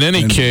but. In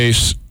any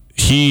case,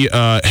 he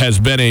has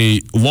been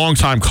a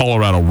longtime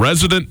Colorado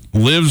resident.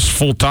 Lives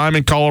full time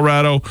in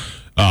Colorado.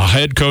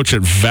 Head coach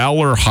at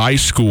Valor High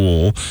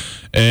School,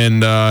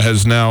 and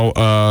has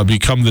now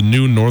become the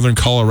new Northern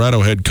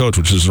Colorado head coach,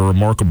 which is a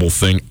remarkable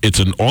thing. It's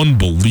an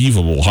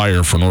unbelievable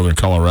hire for Northern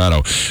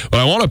Colorado. But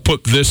I want to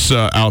put this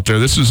out there.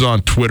 This is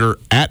on Twitter,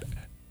 at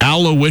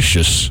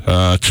Aloysius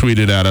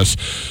tweeted at us,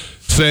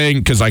 saying,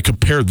 because I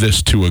compared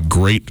this to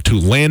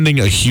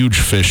landing a huge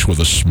fish with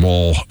a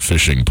small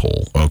fishing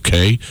pole,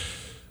 okay?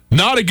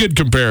 Not a good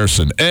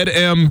comparison. Ed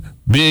M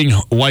being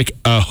like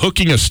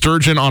hooking a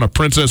sturgeon on a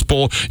princess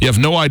pole. You have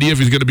no idea if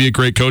he's going to be a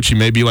great coach. He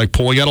may be like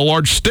pulling out a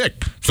large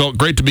stick. Felt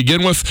great to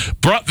begin with,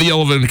 brought the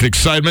element of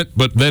excitement,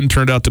 but then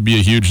turned out to be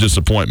a huge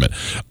disappointment.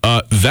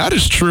 That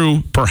is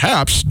true,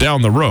 perhaps,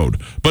 down the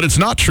road, but it's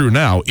not true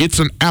now. It's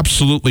an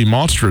absolutely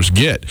monstrous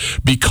get,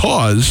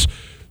 because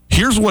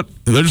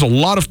there's a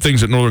lot of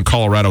things that Northern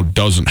Colorado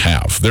doesn't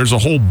have. There's a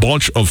whole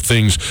bunch of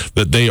things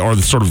that they are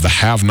sort of the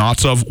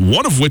have-nots of,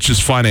 one of which is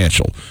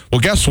financial.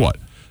 Well, guess what?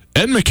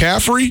 Ed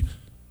McCaffrey,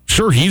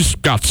 sure, he's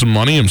got some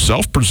money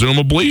himself,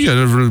 presumably,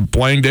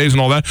 playing days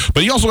and all that,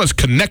 but he also has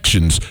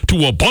connections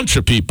to a bunch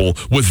of people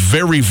with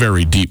very,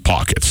 very deep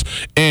pockets.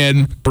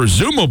 And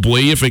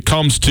presumably, if it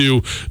comes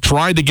to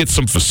trying to get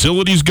some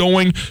facilities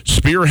going,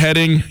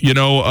 spearheading,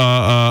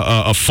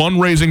 a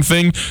fundraising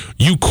thing,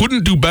 you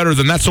couldn't do better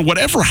than that. So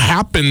whatever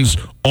happens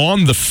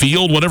on the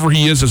field, whatever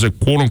he is as a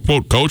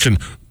quote-unquote coach, and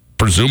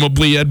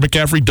presumably Ed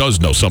McCaffrey does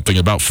know something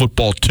about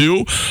football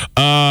too,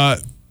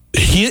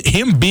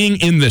 him being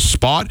in this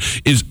spot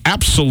is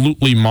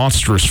absolutely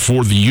monstrous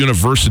for the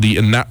university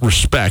in that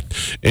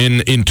respect,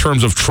 in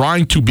terms of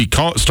trying to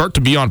start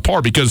to be on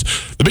par, because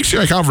the Big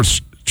Sky Conference,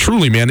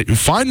 truly, man,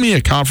 find me a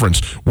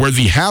conference where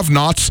the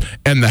have-nots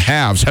and the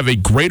haves have a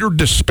greater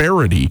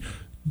disparity,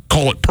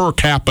 call it per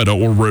capita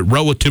or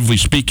relatively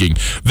speaking,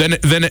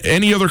 than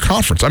any other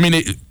conference. I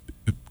mean,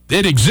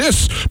 it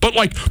exists. But,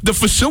 like, the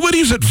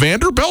facilities at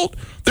Vanderbilt,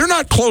 they're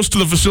not close to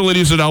the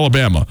facilities at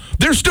Alabama.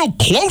 They're still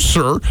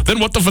closer than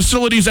what the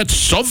facilities at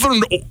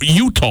southern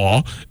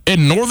Utah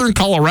and northern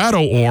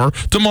Colorado are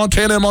to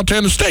Montana and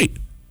Montana State.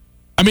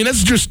 I mean,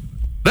 that's just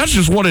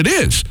what it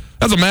is.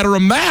 That's a matter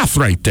of math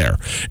right there.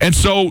 And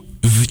so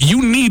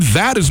you need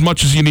that as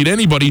much as you need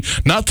anybody,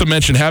 not to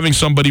mention having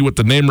somebody with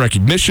the name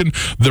recognition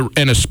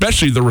and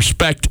especially the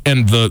respect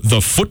and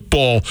the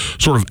football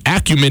sort of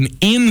acumen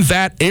in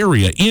that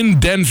area,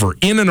 in Denver,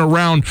 in and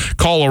around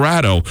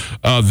Colorado.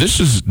 This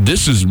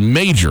is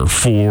major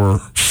for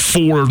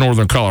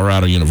Northern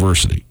Colorado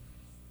University.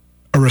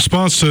 A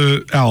response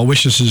to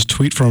Aloysius'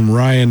 tweet from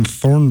Ryan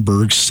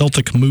Thornburg,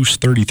 Celtic Moose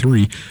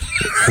 33.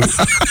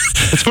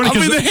 It's funny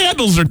because the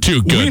handles are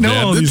too good. We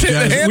know all these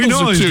guys. We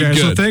know all these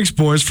guys. So thanks,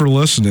 boys, for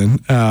listening.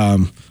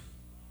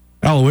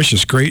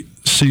 Aloysius, great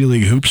City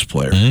League hoops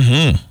player.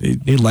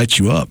 Mm-hmm. He lights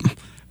you up.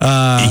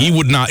 He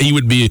would not. He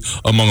would be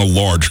among a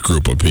large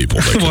group of people.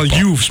 Well,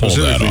 you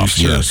specifically, off,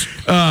 sure. Yes.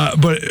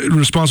 But the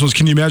response was,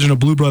 can you imagine a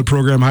blue blood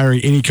program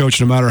hiring any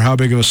coach, no matter how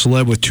big of a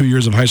celeb, with 2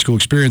 years of high school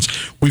experience?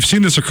 We've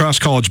seen this across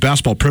college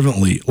basketball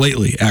prevalently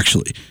lately,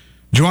 actually.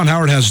 Juwan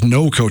Howard has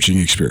no coaching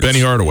experience.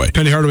 Penny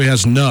Hardaway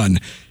has none.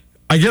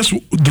 I guess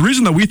the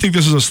reason that we think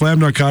this is a slam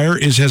dunk hire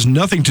has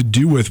nothing to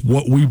do with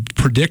what we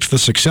predict the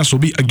success will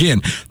be.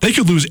 Again, they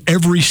could lose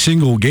every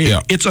single game.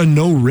 Yeah. It's a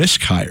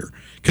no-risk hire,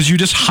 because you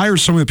just hired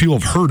someone that people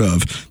have heard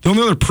of. The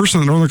only other person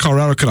that Northern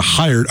Colorado could have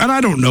hired, and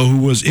I don't know who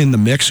was in the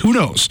mix. Who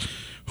knows?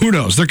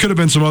 There could have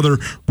been some other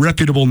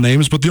reputable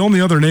names, but the only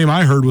other name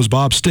I heard was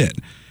Bob Stitt.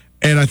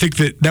 And I think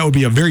that would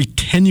be a very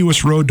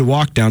tenuous road to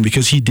walk down,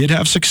 because he did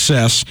have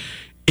success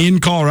in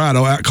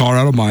Colorado at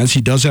Colorado Mines.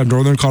 He does have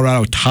Northern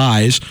Colorado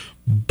ties,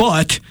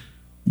 but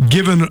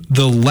given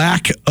the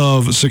lack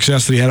of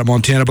success that he had at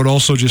Montana, but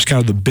also just kind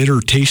of the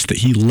bitter taste that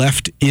he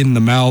left in the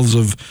mouths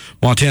of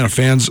Montana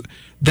fans,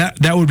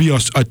 that would be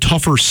a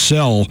tougher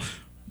sell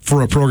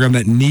for a program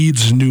that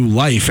needs new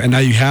life, and now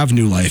you have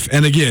new life.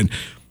 And again,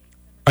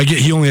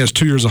 he only has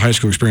 2 years of high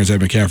school experience,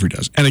 Ed McCaffrey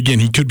does. And again,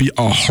 he could be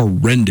a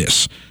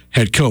horrendous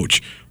head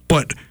coach.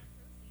 But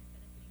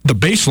the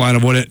baseline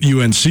of what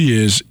UNC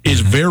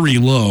is very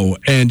low,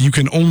 and you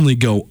can only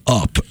go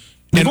up.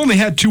 They've only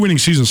had 2 winning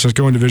seasons since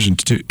going Division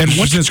II,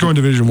 since going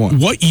Division I.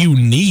 What you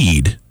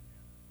need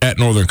at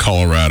Northern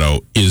Colorado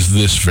is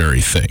this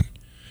very thing.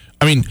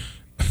 I mean,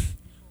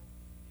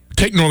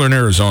 take Northern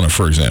Arizona,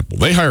 for example.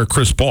 They hire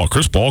Chris Ball.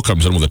 Chris Ball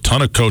comes in with a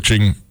ton of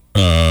coaching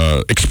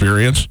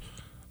experience.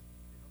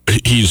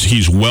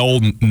 He's well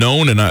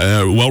known and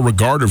well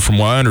regarded, from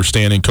what I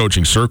understand, in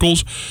coaching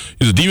circles.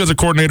 He's a defensive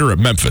coordinator at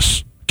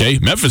Memphis. Okay,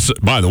 Memphis,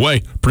 by the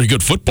way, pretty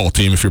good football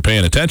team if you're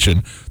paying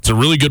attention. It's a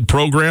really good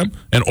program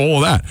and all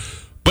of that.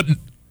 But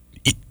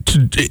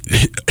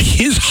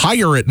his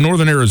hire at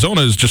Northern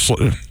Arizona is just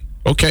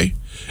okay,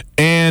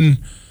 and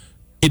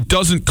it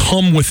doesn't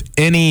come with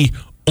any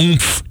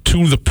oomph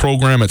to the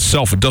program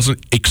itself. It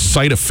doesn't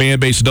excite a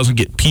fan base. It doesn't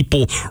get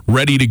people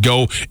ready to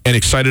go and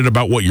excited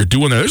about what you're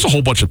doing there. There's a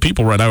whole bunch of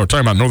people right now who are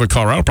talking about Northern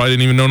Colorado, probably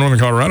didn't even know Northern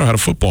Colorado had a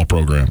football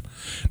program.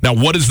 Now,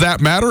 what does that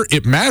matter?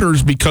 It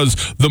matters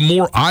because the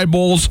more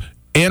eyeballs,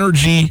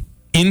 energy,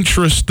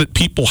 interest that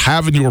people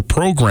have in your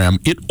program,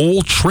 it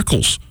all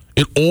trickles.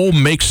 It all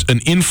makes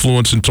an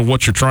influence into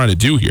what you're trying to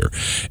do here.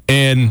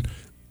 And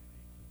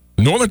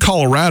Northern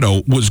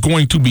Colorado was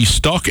going to be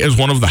stuck as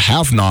one of the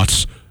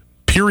have-nots,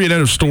 period,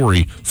 end of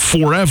story,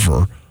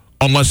 forever,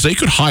 unless they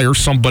could hire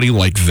somebody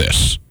like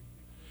this.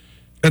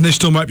 And they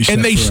still might be.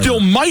 And they still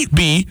might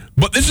be,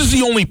 but this is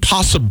the only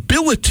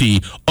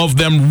possibility of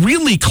them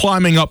really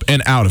climbing up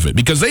and out of it,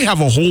 because they have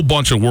a whole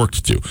bunch of work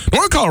to do.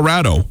 Northern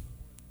Colorado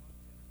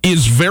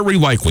is very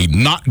likely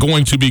not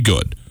going to be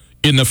good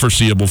in the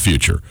foreseeable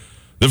future.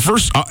 The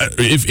first,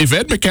 if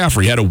Ed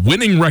McCaffrey had a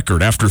winning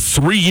record after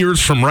 3 years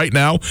from right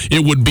now,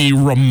 it would be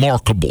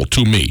remarkable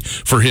to me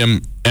for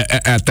him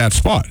at that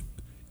spot.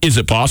 Is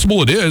it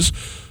possible? It is.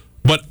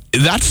 But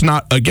that's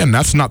not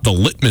the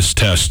litmus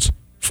test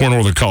for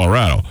Northern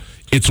Colorado.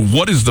 It's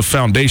what is the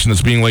foundation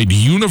that's being laid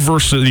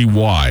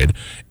university-wide,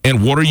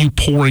 and what are you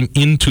pouring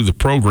into the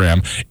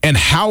program, and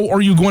how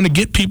are you going to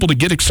get people to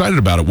get excited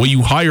about it? Well,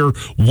 you hire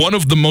one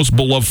of the most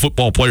beloved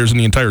football players in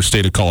the entire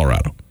state of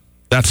Colorado.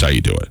 That's how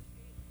you do it.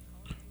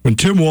 When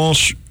Tim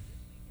Walsh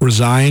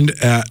resigned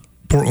at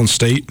Portland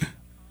State,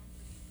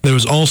 there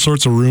was all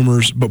sorts of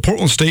rumors, but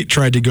Portland State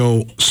tried to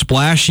go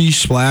splashy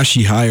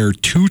hire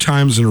 2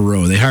 times in a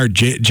row. They hired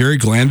Jerry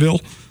Glanville,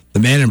 the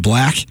man in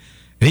black,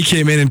 and he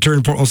came in and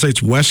turned Portland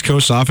State's West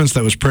Coast offense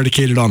that was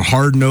predicated on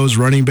hard-nosed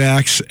running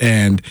backs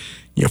and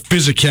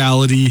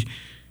physicality,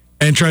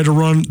 and tried to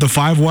run the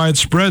 5-wide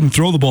spread and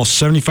throw the ball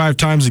 75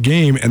 times a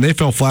game, and they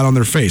fell flat on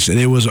their face. And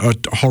it was a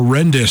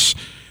horrendous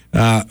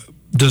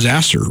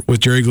disaster with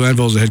Jerry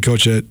Glanville as the head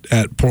coach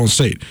at Portland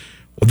State.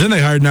 Well, then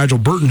they hired Nigel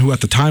Burton, who at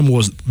the time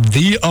was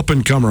the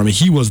up-and-comer. I mean,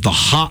 he was the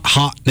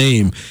hot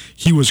name.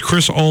 He was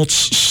Chris Alt's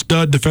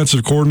stud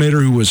defensive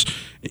coordinator who was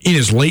in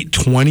his late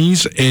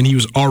 20s, and he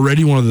was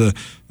already one of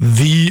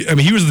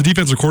he was the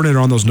defensive coordinator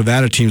on those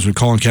Nevada teams when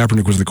Colin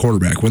Kaepernick was the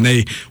quarterback. When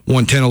they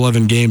won 10,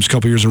 11 games a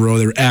couple years in a row,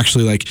 they were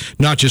actually like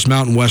not just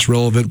Mountain West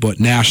relevant,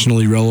 but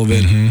nationally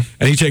relevant. Mm-hmm.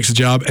 And he takes the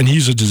job, and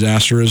he's a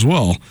disaster as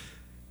well.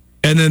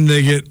 And then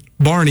they get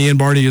Barney, and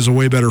Barney is a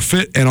way better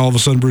fit, and all of a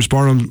sudden Bruce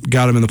Barnum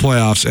got him in the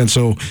playoffs. And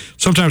so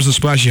sometimes the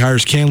splashy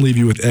hires can leave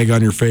you with egg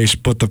on your face,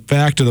 but the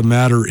fact of the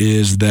matter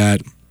is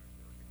that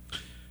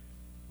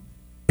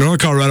Northern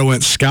Colorado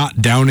went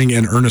Scott Downing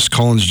and Ernest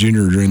Collins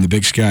Jr. during the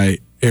Big Sky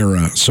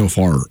era so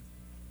far.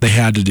 They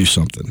had to do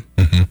something.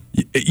 Mm-hmm.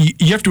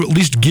 You have to at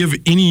least give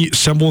any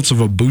semblance of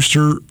a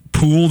booster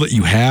pool that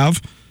you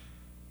have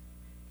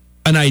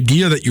an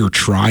idea that you're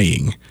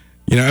trying.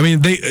 I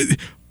mean,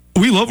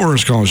 we love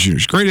Ernest Collins Jr.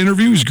 He's a great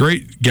interview. He's a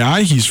great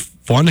guy. He's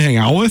fun to hang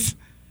out with.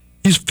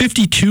 He's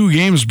 52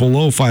 games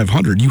below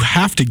 500. You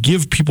have to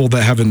give people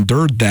that have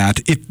endured that.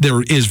 If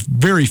there is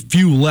very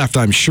few left,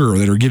 I'm sure,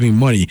 that are giving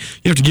money,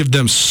 you have to give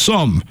them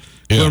some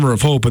glimmer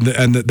of hope,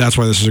 and that's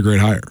why this is a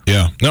great hire.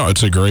 Yeah, no,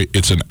 it's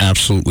an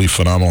absolutely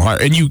phenomenal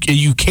hire, and you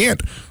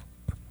can't.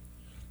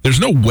 There's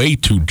no way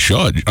to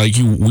judge.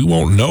 We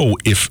won't know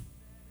if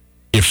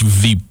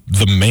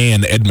the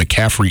man Ed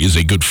McCaffrey is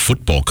a good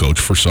football coach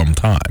for some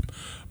time.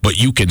 But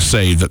you can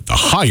say that the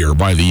hire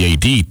by the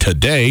AD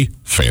today,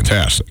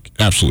 fantastic.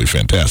 Absolutely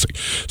fantastic.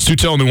 Stu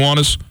Tell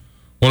Nuanez,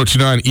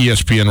 102.9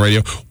 ESPN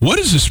Radio. What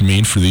does this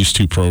mean for these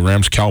two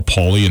programs, Cal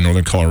Poly and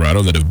Northern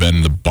Colorado, that have been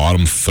in the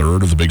bottom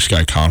third of the Big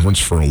Sky Conference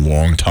for a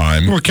long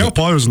time? Well, Cal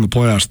Poly was in the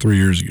playoffs 3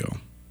 years ago.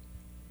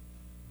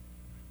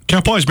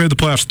 Cal Poly's made the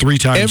playoffs 3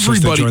 times since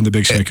they joined the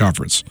Big Sky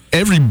Conference.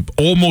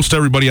 Almost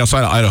everybody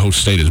outside of Idaho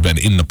State has been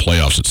in the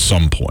playoffs at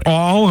some point.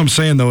 All I'm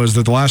saying, though, is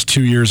that the last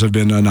 2 years have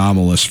been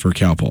anomalous for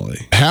Cal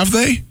Poly. Have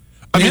they?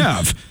 They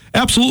have.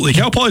 Absolutely.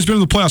 Cal Poly's been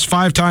in the playoffs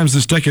 5 times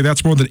this decade.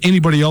 That's more than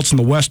anybody else in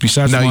the West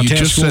besides the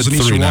Montana schools and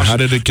Eastern Washington. Now, how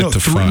did it get to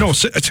 5? No,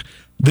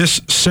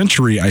 this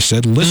century, I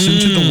said. Listen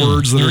to the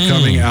words that are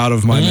coming out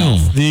of my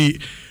mouth.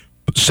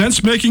 Since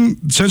joining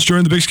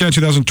the Big Sky in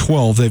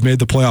 2012, they've made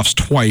the playoffs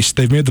twice.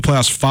 They've made the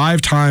playoffs 5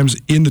 times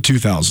in the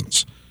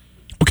 2000s.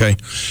 Okay.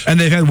 And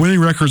they've had winning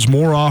records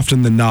more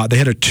often than not. They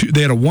had a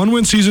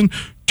 1-win season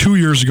 2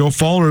 years ago,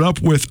 followed it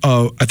up with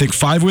I think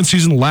 5-win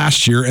season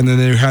last year, and then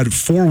they had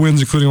 4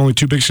 wins, including only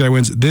 2 Big Sky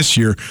wins this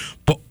year.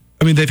 But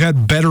I mean, they've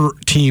had better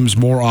teams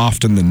more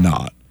often than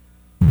not.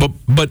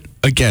 But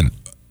again,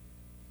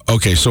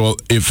 okay, so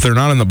if they're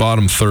not in the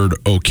bottom third,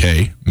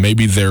 okay,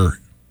 maybe they're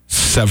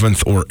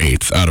 7th or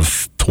 8th out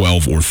of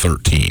 12 or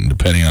 13,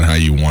 depending on how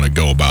you want to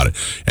go about it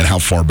and how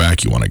far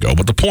back you want to go.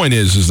 But the point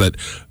is that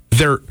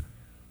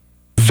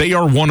they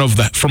are one of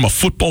the, from a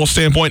football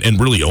standpoint, and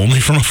really only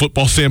from a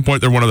football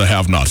standpoint, they're one of the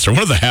have-nots. They're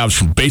one of the haves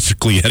from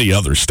basically any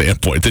other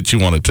standpoint that you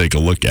want to take a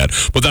look at.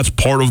 But that's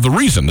part of the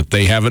reason that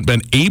they haven't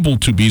been able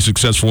to be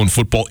successful in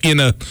football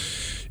in a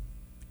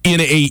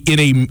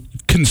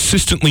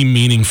consistently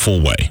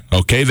meaningful way.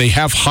 Okay, they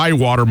have high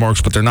watermarks,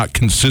 but they're not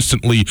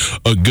consistently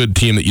a good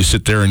team that you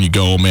sit there and you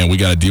go, oh man, we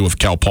got to deal with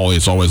Cal Poly.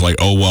 It's always like,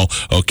 oh well,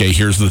 okay,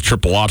 here's the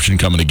triple option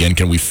coming again.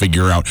 Can we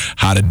figure out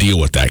how to deal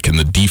with that? Can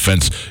the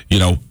defense,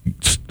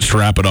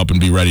 strap it up and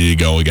be ready to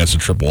go against a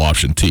triple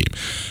option team?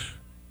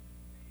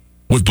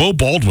 With Bo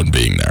Baldwin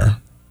being there,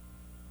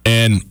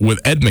 and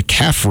with Ed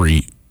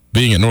McCaffrey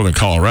being in Northern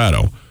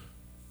Colorado,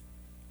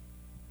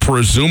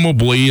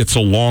 presumably it's a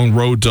long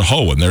road to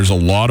hoe, and there's a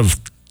lot of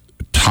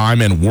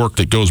time and work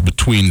that goes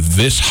between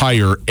this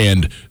hire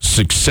and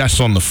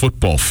success on the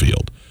football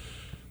field.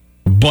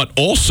 But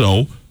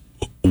also,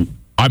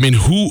 I mean,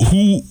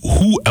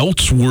 who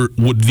else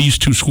would these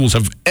two schools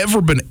have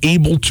ever been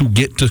able to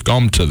get to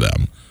come to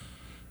them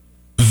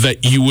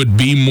that you would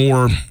be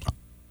more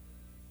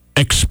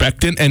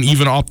expectant and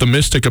even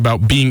optimistic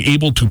about being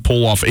able to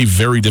pull off a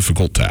very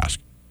difficult task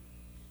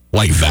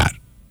like that?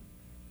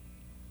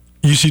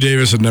 UC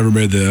Davis had never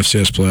made the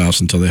FCS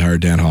playoffs until they hired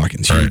Dan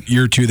Hawkins. Right.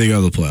 Year 2, they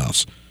go to the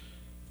playoffs.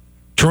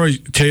 Troy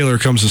Taylor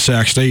comes to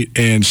Sac State,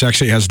 and Sac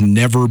State has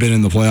never been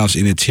in the playoffs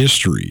in its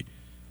history.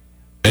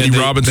 Eddie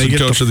Robinson,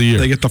 Coach of the Year.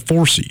 They get the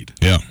 4 seed.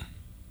 Yeah.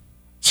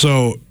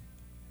 So,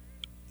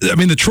 I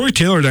mean, the Troy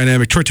Taylor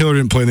dynamic, Troy Taylor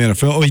didn't play in the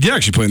NFL. Oh, he did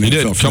actually play in the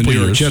NFL for the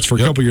New York Jets for a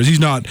couple years. He's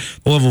not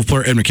the level of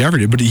player Ed McCaffrey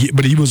did,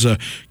 but he was a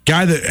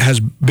guy that has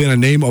been a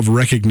name of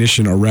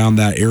recognition around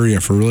that area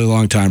for a really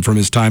long time, from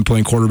his time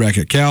playing quarterback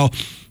at Cal,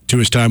 to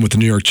his time with the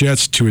New York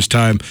Jets, to his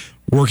time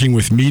working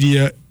with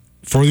media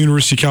for the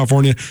University of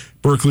California,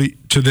 Berkeley,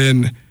 to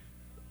then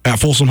at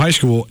Folsom High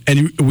School.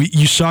 And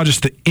you saw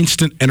just the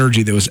instant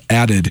energy that was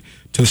added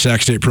to the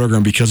Sac State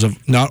program because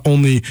of not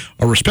only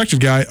a respected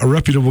guy, a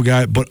reputable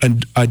guy, but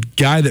a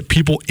guy that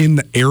people in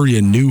the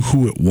area knew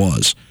who it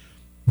was.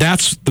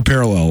 That's the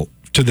parallel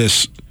to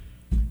this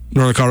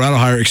Northern Colorado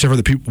hire, except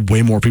for the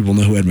way more people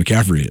know who Ed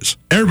McCaffrey is.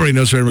 Everybody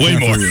knows who Ed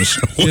McCaffrey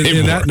is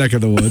in that neck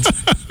of the woods.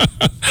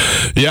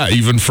 Yeah,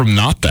 even from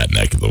not that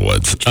neck of the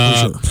woods.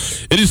 Sure.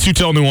 It is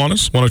Tutel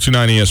Nuanez,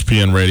 102.9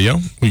 ESPN Radio.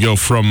 We go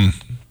from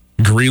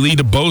Greeley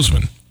to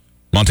Bozeman,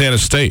 Montana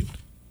State.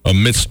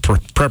 Amidst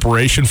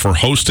preparation for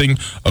hosting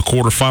a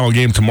quarterfinal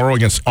game tomorrow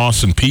against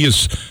Austin Peay,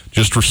 has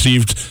just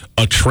received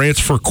a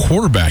transfer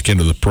quarterback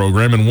into the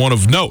program, and one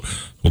of note.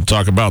 We'll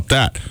talk about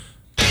that.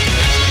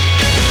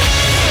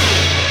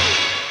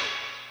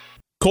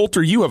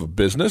 Coulter, you have a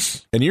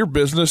business, and your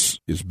business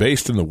is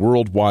based in the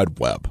World Wide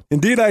Web.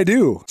 Indeed, I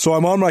do. So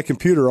I'm on my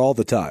computer all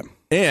the time.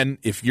 And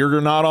if you're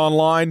not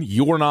online,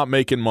 you're not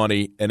making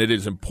money, and it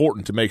is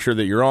important to make sure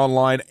that you're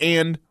online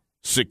and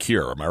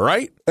secure. Am I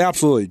right?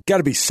 Absolutely. Got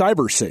to be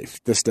cyber safe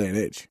this day and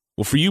age.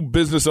 Well, for you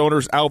business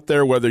owners out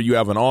there, whether you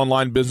have an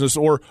online business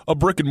or a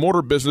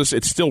brick-and-mortar business,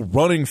 it's still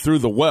running through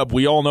the web.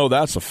 We all know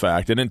that's a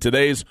fact. And in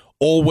today's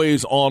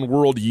always-on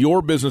world,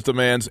 your business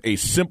demands a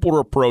simpler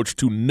approach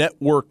to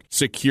network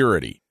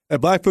security.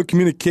 At Blackfoot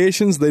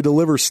Communications, they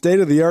deliver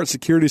state-of-the-art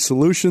security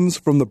solutions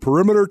from the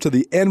perimeter to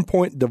the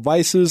endpoint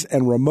devices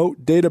and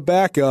remote data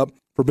backup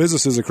for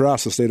businesses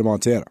across the state of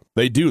Montana.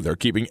 They do. They're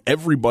keeping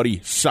everybody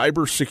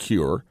cyber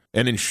secure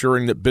and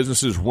ensuring that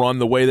businesses run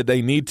the way that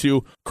they need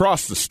to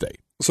across the state.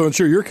 So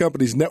ensure your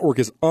company's network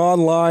is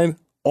online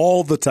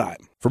all the time.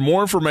 For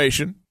more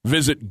information,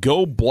 visit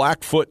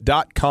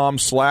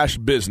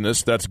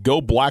goblackfoot.com/business. That's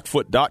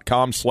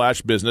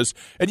goblackfoot.com/business.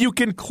 And you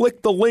can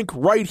click the link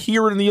right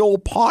here in the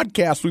old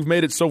podcast. We've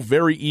made it so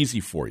very easy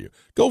for you.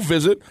 Go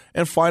visit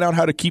and find out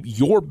how to keep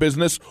your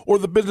business or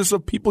the business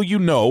of people you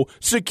know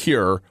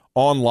secure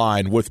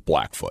online with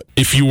Blackfoot.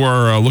 If you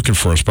are looking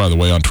for us, by the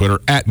way, on Twitter,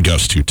 at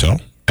Gus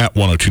Tutel, at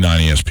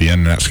 1029 ESPN,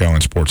 and at Skyline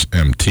Sports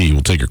MT.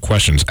 We'll take your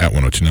questions at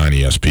 1029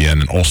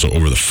 ESPN and also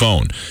over the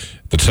phone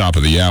at the top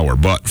of the hour.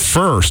 But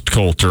first,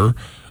 Coulter,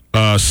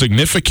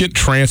 significant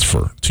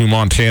transfer to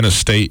Montana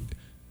State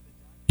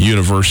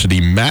University.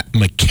 Matt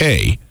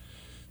McKay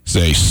is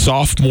a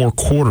sophomore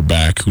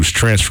quarterback who's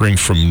transferring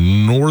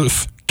from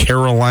North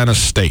Carolina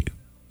State,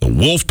 the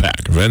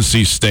Wolfpack of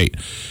NC State.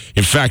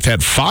 In fact,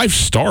 had 5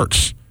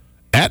 starts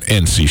at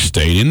NC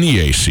State in the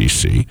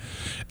ACC,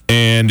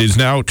 and is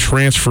now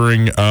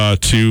transferring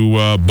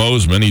to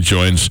Bozeman. He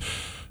joins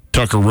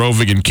Tucker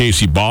Rovig and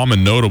Casey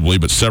Bauman, notably,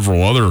 but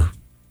several other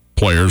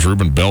players,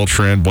 Ruben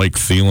Beltran, Blake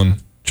Thielen,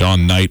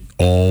 John Knight,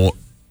 all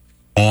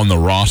on the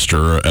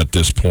roster at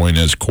this point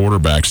as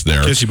quarterbacks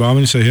there. Casey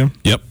Bauman, you say him?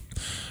 Yep.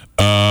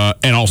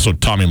 And also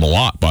Tommy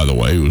Malott, by the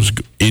way, who's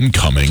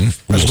incoming.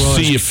 We'll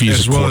see if he's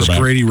as well as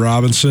Grady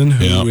Robinson,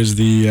 who is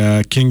the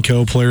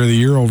KingCo Player of the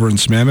Year over in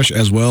Sammamish,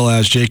 as well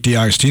as Jake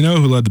DiAgostino,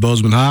 who led the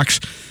Bozeman Hawks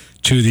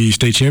to the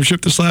state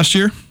championship this last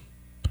year.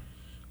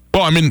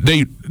 Well, I mean,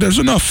 there's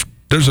enough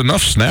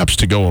snaps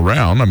to go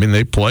around. I mean,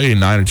 they play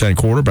 9 or 10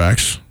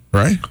 quarterbacks,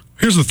 right?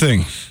 Here's the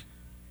thing.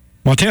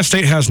 Montana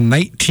State has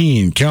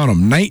 19, count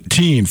them,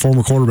 19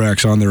 former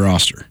quarterbacks on their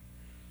roster.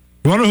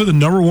 You want to know who the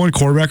number 1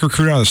 quarterback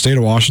recruit out of the state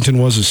of Washington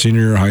was his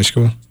senior year of high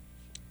school?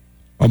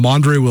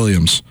 Amandre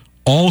Williams,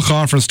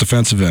 all-conference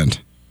defensive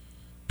end.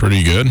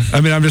 Pretty good. I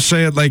mean, I'm just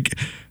saying, like,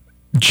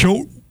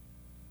 Choate,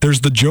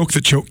 there's the joke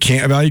that Choate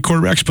can't evaluate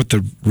quarterbacks, but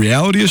the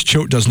reality is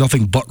Choate does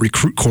nothing but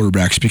recruit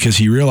quarterbacks because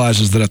he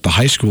realizes that at the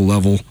high school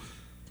level,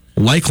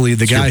 likely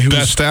the guy who's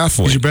best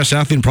athlete. He's your best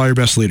athlete and probably your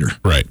best leader.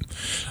 Right.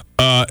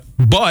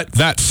 But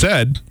that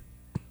said,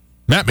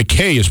 Matt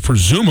McKay is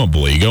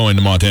presumably going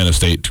to Montana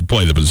State to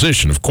play the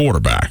position of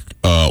quarterback,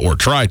 or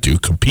try to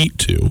compete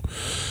to.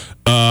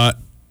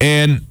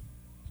 And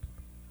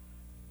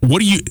what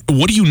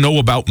do you know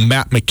about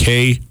Matt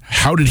McKay?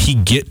 How did he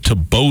get to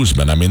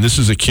Bozeman? I mean, this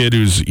is a kid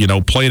who's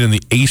playing in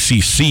the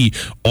ACC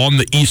on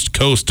the East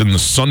Coast in the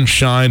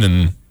sunshine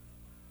in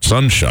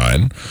not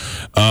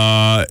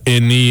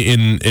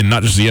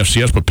just the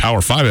FCS but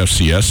Power 5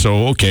 FCS.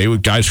 So okay,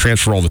 guys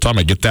transfer all the time.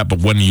 I get that, but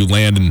when you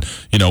land in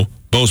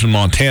Bozeman,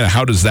 Montana,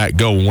 how does that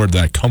go and where did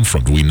that come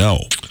from? Do we know?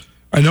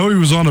 I know he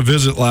was on a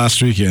visit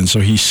last weekend,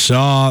 so he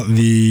saw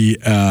the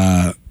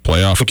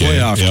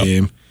playoff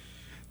game.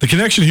 The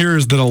connection here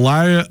is that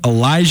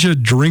Elijah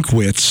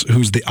Drinkwitz,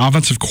 who's the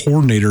offensive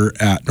coordinator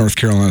at North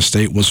Carolina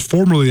State, was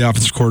formerly the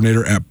offensive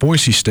coordinator at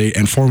Boise State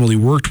and formerly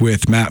worked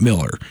with Matt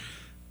Miller.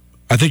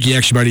 I think he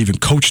actually might have even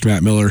coached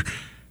Matt Miller.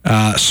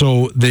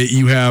 So that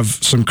you have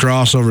some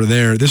crossover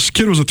there. This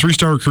kid was a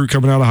 3-star recruit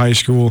coming out of high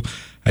school.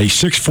 He's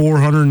 6'4",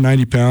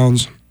 190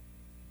 pounds.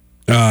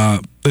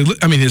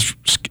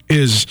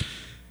 His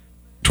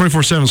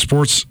 24/7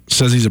 Sports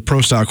says he's a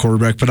pro-style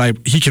quarterback, but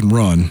he can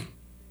run.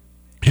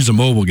 He's a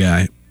mobile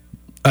guy.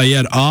 He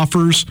had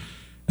offers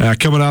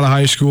coming out of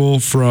high school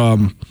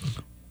from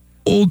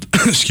Old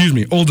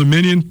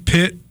Dominion,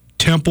 Pitt,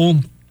 Temple,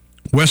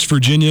 West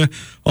Virginia.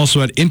 Also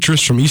had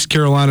interest from East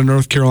Carolina,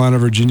 North Carolina,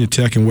 Virginia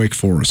Tech, and Wake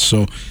Forest.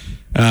 So,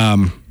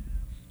 and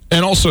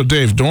also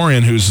Dave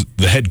Dorian, who's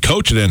the head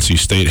coach at NC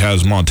State,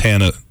 has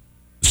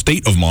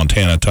State of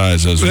Montana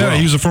ties as well. Yeah,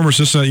 he was a former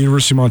assistant at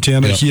University of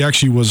Montana. Yep. He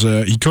actually was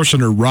he coached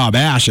under Rob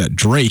Ash at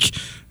Drake.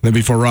 Then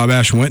before Rob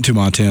Ash went to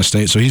Montana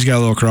State, so he's got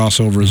a little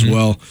crossover as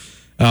well.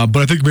 But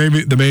I think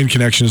maybe the main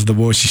connection is the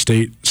Boise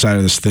State side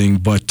of this thing.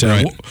 But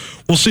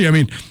we'll see. I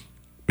mean,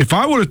 If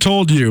I would have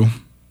told you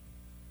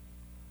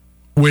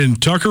when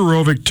Tucker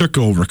Rovig took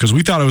over, because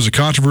we thought it was a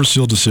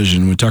controversial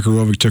decision when Tucker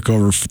Rovig took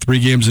over for 3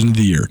 games into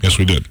the year. Yes,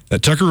 we did.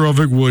 That Tucker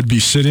Rovig would be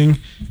sitting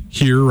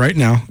here right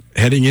now,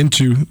 heading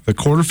into the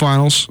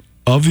quarterfinals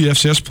of the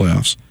FCS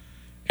playoffs,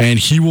 and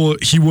he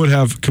would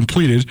have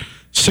completed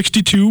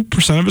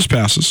 62% of his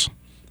passes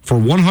for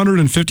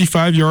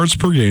 155 yards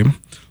per game,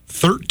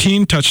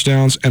 13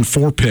 touchdowns, and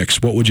 4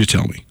 picks. What would you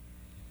tell me?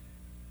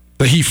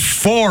 That he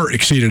far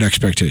exceeded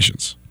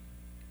expectations.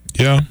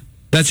 Yeah.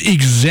 That's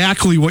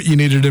exactly what you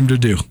needed him to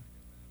do.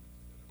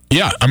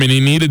 Yeah, I mean, he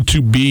needed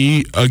to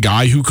be a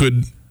guy who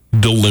could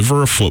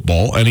deliver a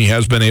football, and he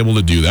has been able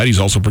to do that. He's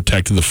also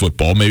protected the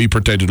football, maybe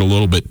protected a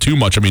little bit too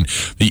much. I mean,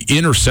 the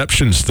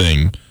interceptions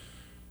thing,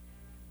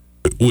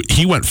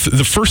 he went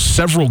the first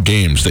several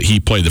games that he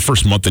played, the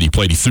first month that he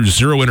played, he threw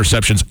 0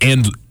 interceptions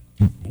and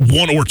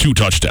 1 or 2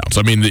 touchdowns.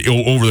 I mean,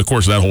 over the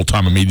course of that whole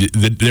time, I mean,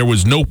 there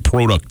was no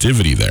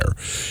productivity there.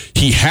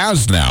 He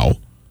has now,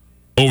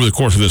 over the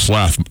course of this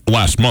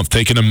last month,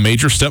 taken a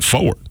major step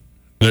forward.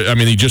 I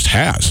mean, he just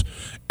has.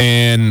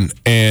 And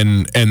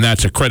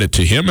that's a credit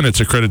to him, and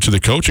it's a credit to the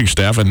coaching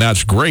staff, and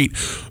that's great.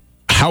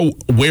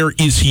 Where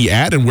is he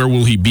at, and where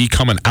will he be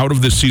coming out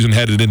of this season,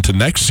 headed into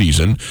next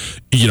season?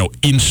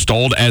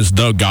 Installed as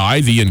the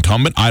guy, the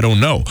incumbent, I don't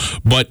know.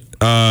 But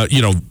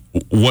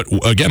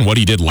what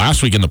he did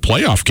last week in the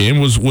playoff game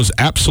was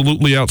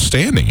absolutely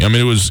outstanding. I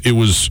mean,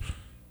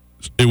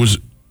 it was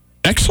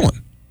excellent,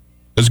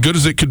 as good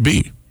as it could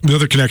be. The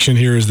other connection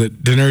here is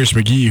that Denarius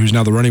McGee, who's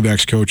now the running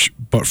backs coach,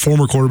 but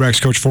former quarterbacks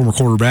coach, former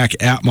quarterback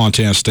at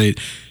Montana State,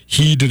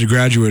 he did a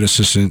graduate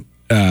assistant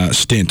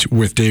stint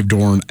with Dave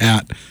Dorn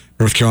at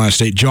North Carolina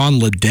State. John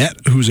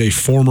Ledette, who's a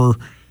former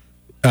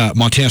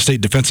Montana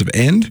State defensive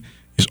end,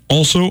 is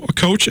also a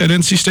coach at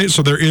NC State.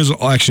 So there is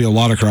actually a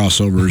lot of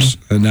crossovers.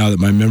 And now that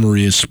my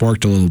memory is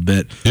sparked a little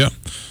bit. Yeah.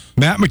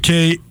 Matt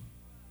McKay,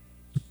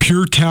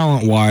 pure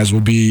talent-wise, will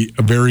be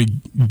a very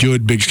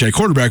good Big Sky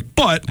quarterback,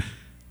 but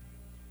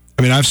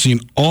I mean, I've seen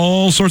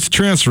all sorts of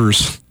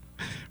transfers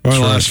over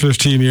the last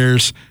 15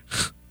 years.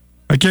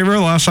 I can't remember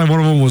the last time one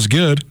of them was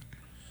good.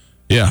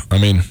 Yeah, I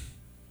mean,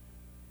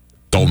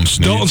 Dalton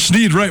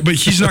Snead, right, but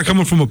he's not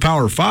coming from a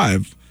Power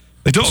 5.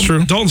 Like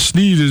Dalton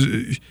Snead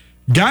is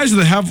guys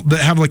that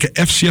have like an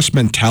FCS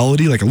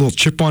mentality, like a little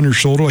chip on your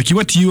shoulder. Like you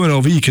went to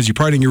UNLV because you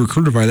probably didn't get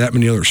recruited by that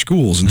many other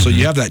schools, and so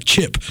you have that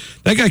chip.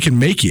 That guy can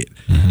make it.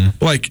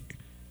 Like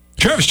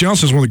Travis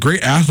Johnson is one of the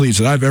great athletes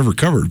that I've ever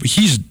covered, but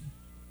he's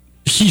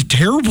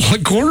terrible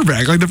at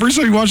quarterback. Like the first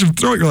time you watch him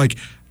throw it, you're like,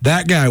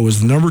 that guy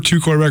was the number 2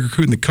 quarterback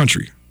recruit in the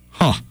country.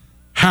 Huh?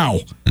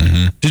 How?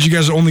 Did you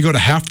guys only go to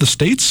half the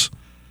states?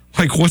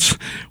 Like,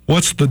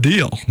 what's the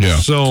deal? Yeah.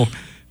 So,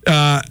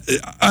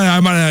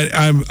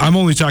 I'm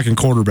only talking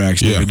quarterbacks,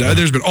 David. Yeah.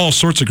 There's been all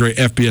sorts of great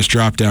FBS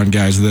drop down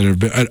guys that have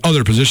been at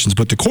other positions,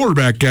 but the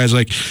quarterback guys,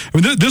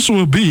 this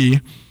will be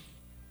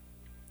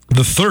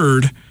the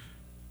 3rd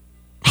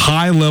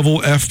high-level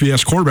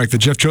FBS quarterback that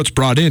Jeff Choate's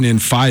brought in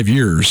 5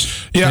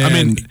 years. Yeah, I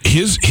mean,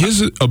 his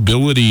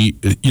ability,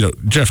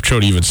 Jeff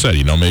Choate even said,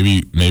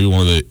 maybe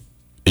one of the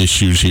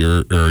issues here,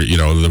 or,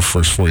 the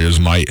first 4 years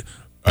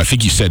I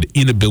think he said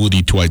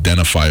inability to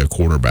identify a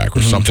quarterback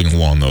or something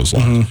along those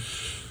lines.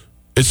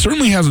 It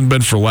certainly hasn't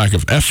been for lack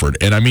of effort.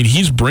 And, I mean,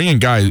 he's bringing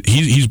guys,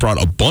 he's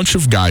brought a bunch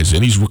of guys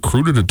in. He's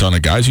recruited a ton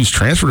of guys. He's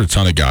transferred a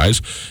ton of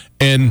guys.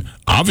 And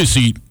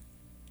obviously,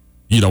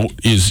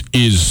 is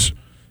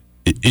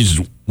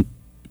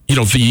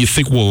you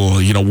think,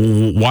 well,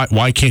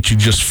 why can't you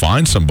just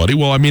find somebody?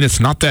 Well, I mean, it's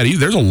not that easy.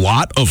 There's a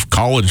lot of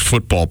college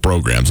football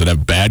programs that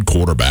have bad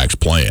quarterbacks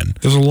playing.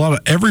 There's a lot of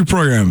every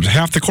program.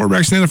 Half the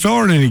quarterbacks in the NFL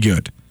aren't any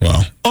good.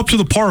 Well, up to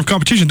the par of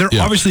competition. They're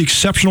obviously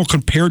exceptional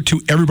compared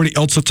to everybody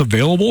else that's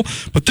available,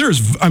 but there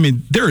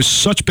is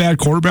such bad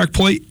quarterback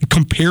play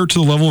compared to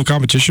the level of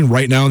competition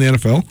right now in the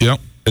NFL. Yeah.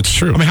 It's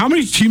true. I mean, how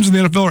many teams in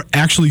the NFL are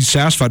actually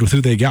satisfied with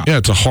who they got? Yeah,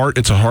 it's a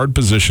hard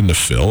position to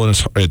fill,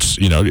 and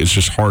it's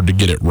just hard to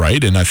get it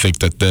right. And I think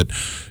that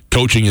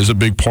coaching is a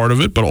big part of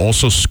it, but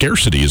also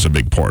scarcity is a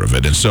big part of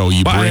it. And so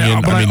you bring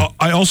in.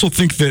 I also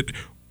think that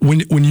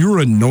when you're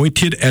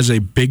anointed as a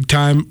big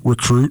time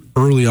recruit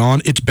early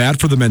on, it's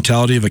bad for the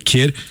mentality of a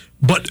kid.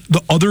 But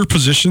the other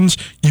positions,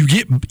 you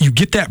get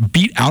that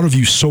beat out of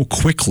you so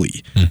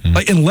quickly.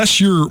 Like unless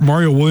you're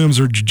Mario Williams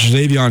or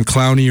Jadeveon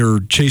Clowney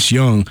or Chase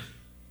Young.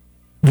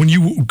 When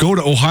you go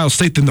to Ohio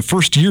State, then the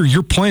first year,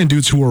 you're playing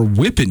dudes who are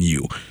whipping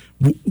you.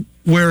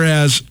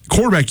 Whereas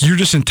quarterback, you're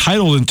just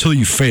entitled until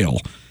you fail.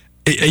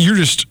 You're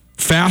just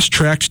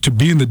fast-tracked to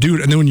being the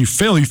dude. And then when you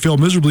fail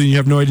miserably, and you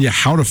have no idea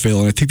how to fail.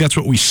 And I think that's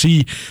what we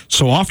see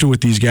so often with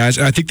these guys.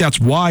 And I think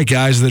that's why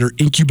guys that are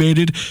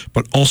incubated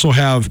but also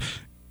have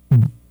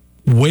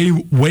way,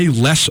 way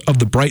less of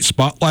the bright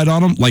spotlight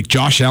on them, like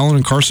Josh Allen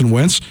and Carson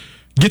Wentz,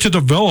 get to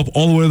develop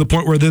all the way to the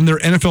point where then they're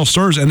NFL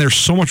stars and they're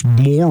so much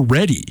more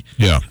ready.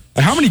 Yeah.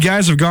 How many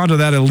guys have gone to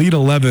that Elite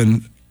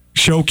 11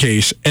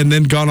 showcase and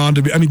then gone on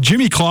to be... I mean,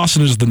 Jimmy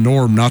Clausen is the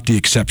norm, not the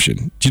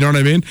exception. Do you know what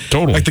I mean?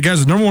 Totally. Like the guy's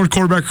the number 1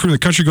 quarterback recruit in the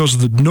country, goes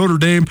to the Notre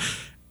Dame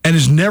and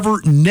is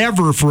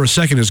never for a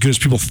second as good as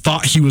people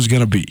thought he was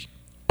going to be.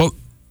 Well,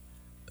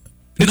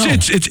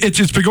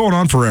 it's been going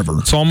on forever.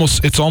 It's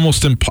almost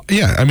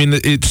yeah. I mean,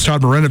 it's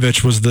Todd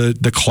Marinovich was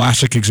the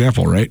classic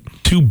example, right?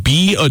 To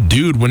be a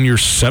dude when you're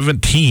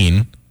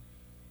 17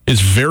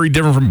 is very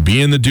different from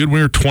being the dude when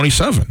you're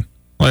 27.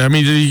 Like, I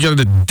mean, you got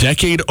a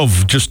decade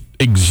of just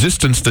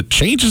existence that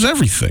changes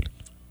everything.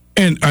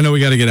 And I know we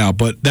got to get out,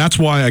 but that's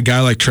why a guy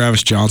like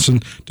Travis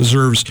Johnson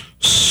deserves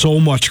so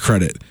much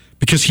credit,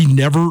 because he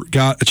never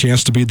got a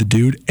chance to be the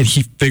dude, and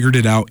he figured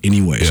it out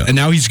anyways. Yeah. And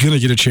now he's going to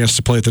get a chance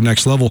to play at the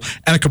next level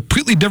at a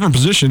completely different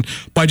position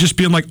by just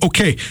being like,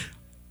 okay,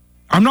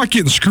 I'm not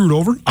getting screwed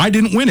over. I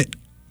didn't win it.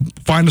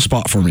 Find a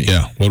spot for me.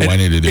 Yeah, what do I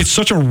need to do? It's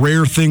such a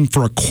rare thing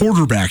for a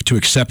quarterback to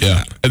accept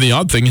that. And the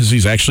odd thing is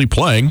he's actually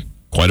playing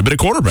quite a bit of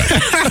quarterback,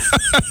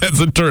 as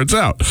it turns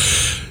out.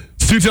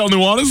 Sutel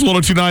Nuanez,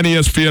 102.9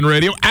 ESPN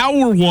Radio.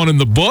 Hour 1 in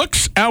the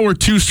books. Hour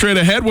 2 straight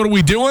ahead. What are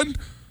we doing?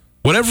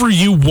 Whatever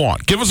you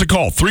want. Give us a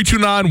call,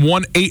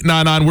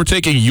 329-1899. We're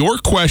taking your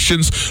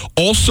questions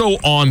also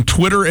on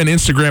Twitter and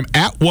Instagram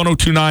at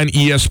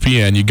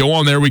 1029ESPN. You go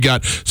on there. We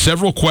got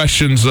several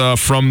questions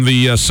from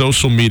the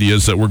social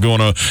medias that we're going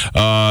to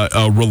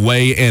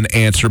relay and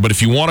answer. But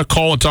if you want to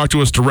call and talk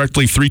to us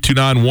directly,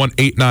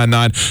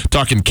 329-1899.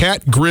 Talking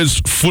Cat,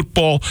 Grizz,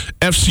 football,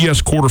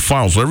 FCS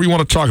quarterfinals, whatever you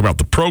want to talk about.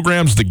 The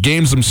programs, the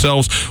games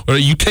themselves.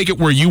 You take it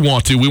where you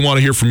want to. We want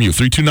to hear from you.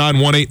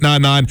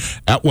 329-1899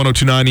 at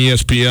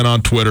 1029ESPN.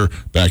 On Twitter.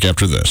 Back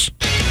after this.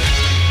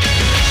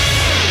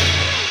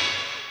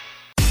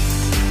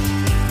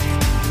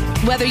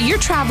 Whether you're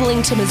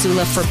traveling to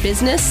Missoula for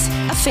business,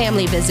 a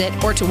family visit,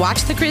 or to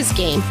watch the Grizz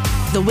game,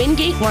 the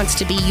Wingate wants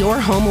to be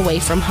your home away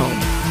from home.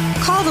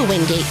 Call the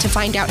Wingate to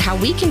find out how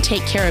we can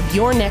take care of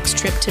your next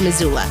trip to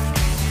Missoula.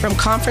 From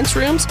conference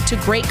rooms to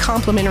great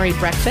complimentary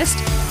breakfast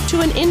to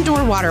an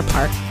indoor water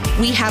park,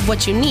 we have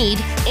what you need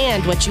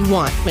and what you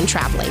want when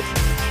traveling.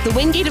 The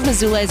Wingate of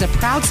Missoula is a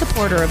proud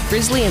supporter of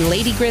Grizzly and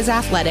Lady Grizz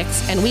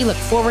athletics, and we look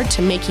forward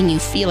to making you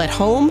feel at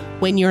home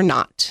when you're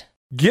not.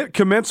 Get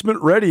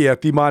commencement ready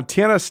at the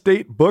Montana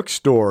State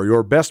Bookstore,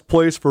 your best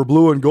place for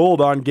blue and gold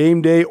on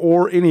game day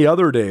or any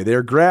other day.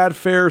 Their grad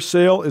fair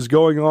sale is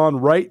going on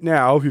right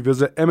now if you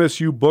visit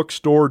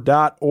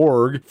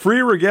msubookstore.org. Free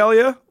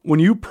regalia when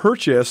you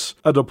purchase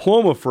a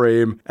diploma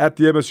frame at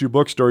the MSU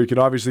Bookstore. You can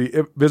obviously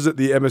visit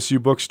the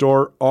MSU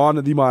Bookstore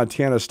on the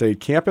Montana State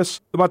campus.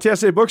 The Montana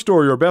State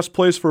Bookstore, your best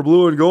place for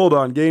blue and gold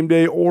on game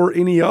day or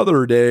any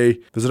other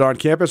day. Visit on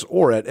campus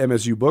or at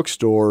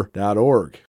msubookstore.org.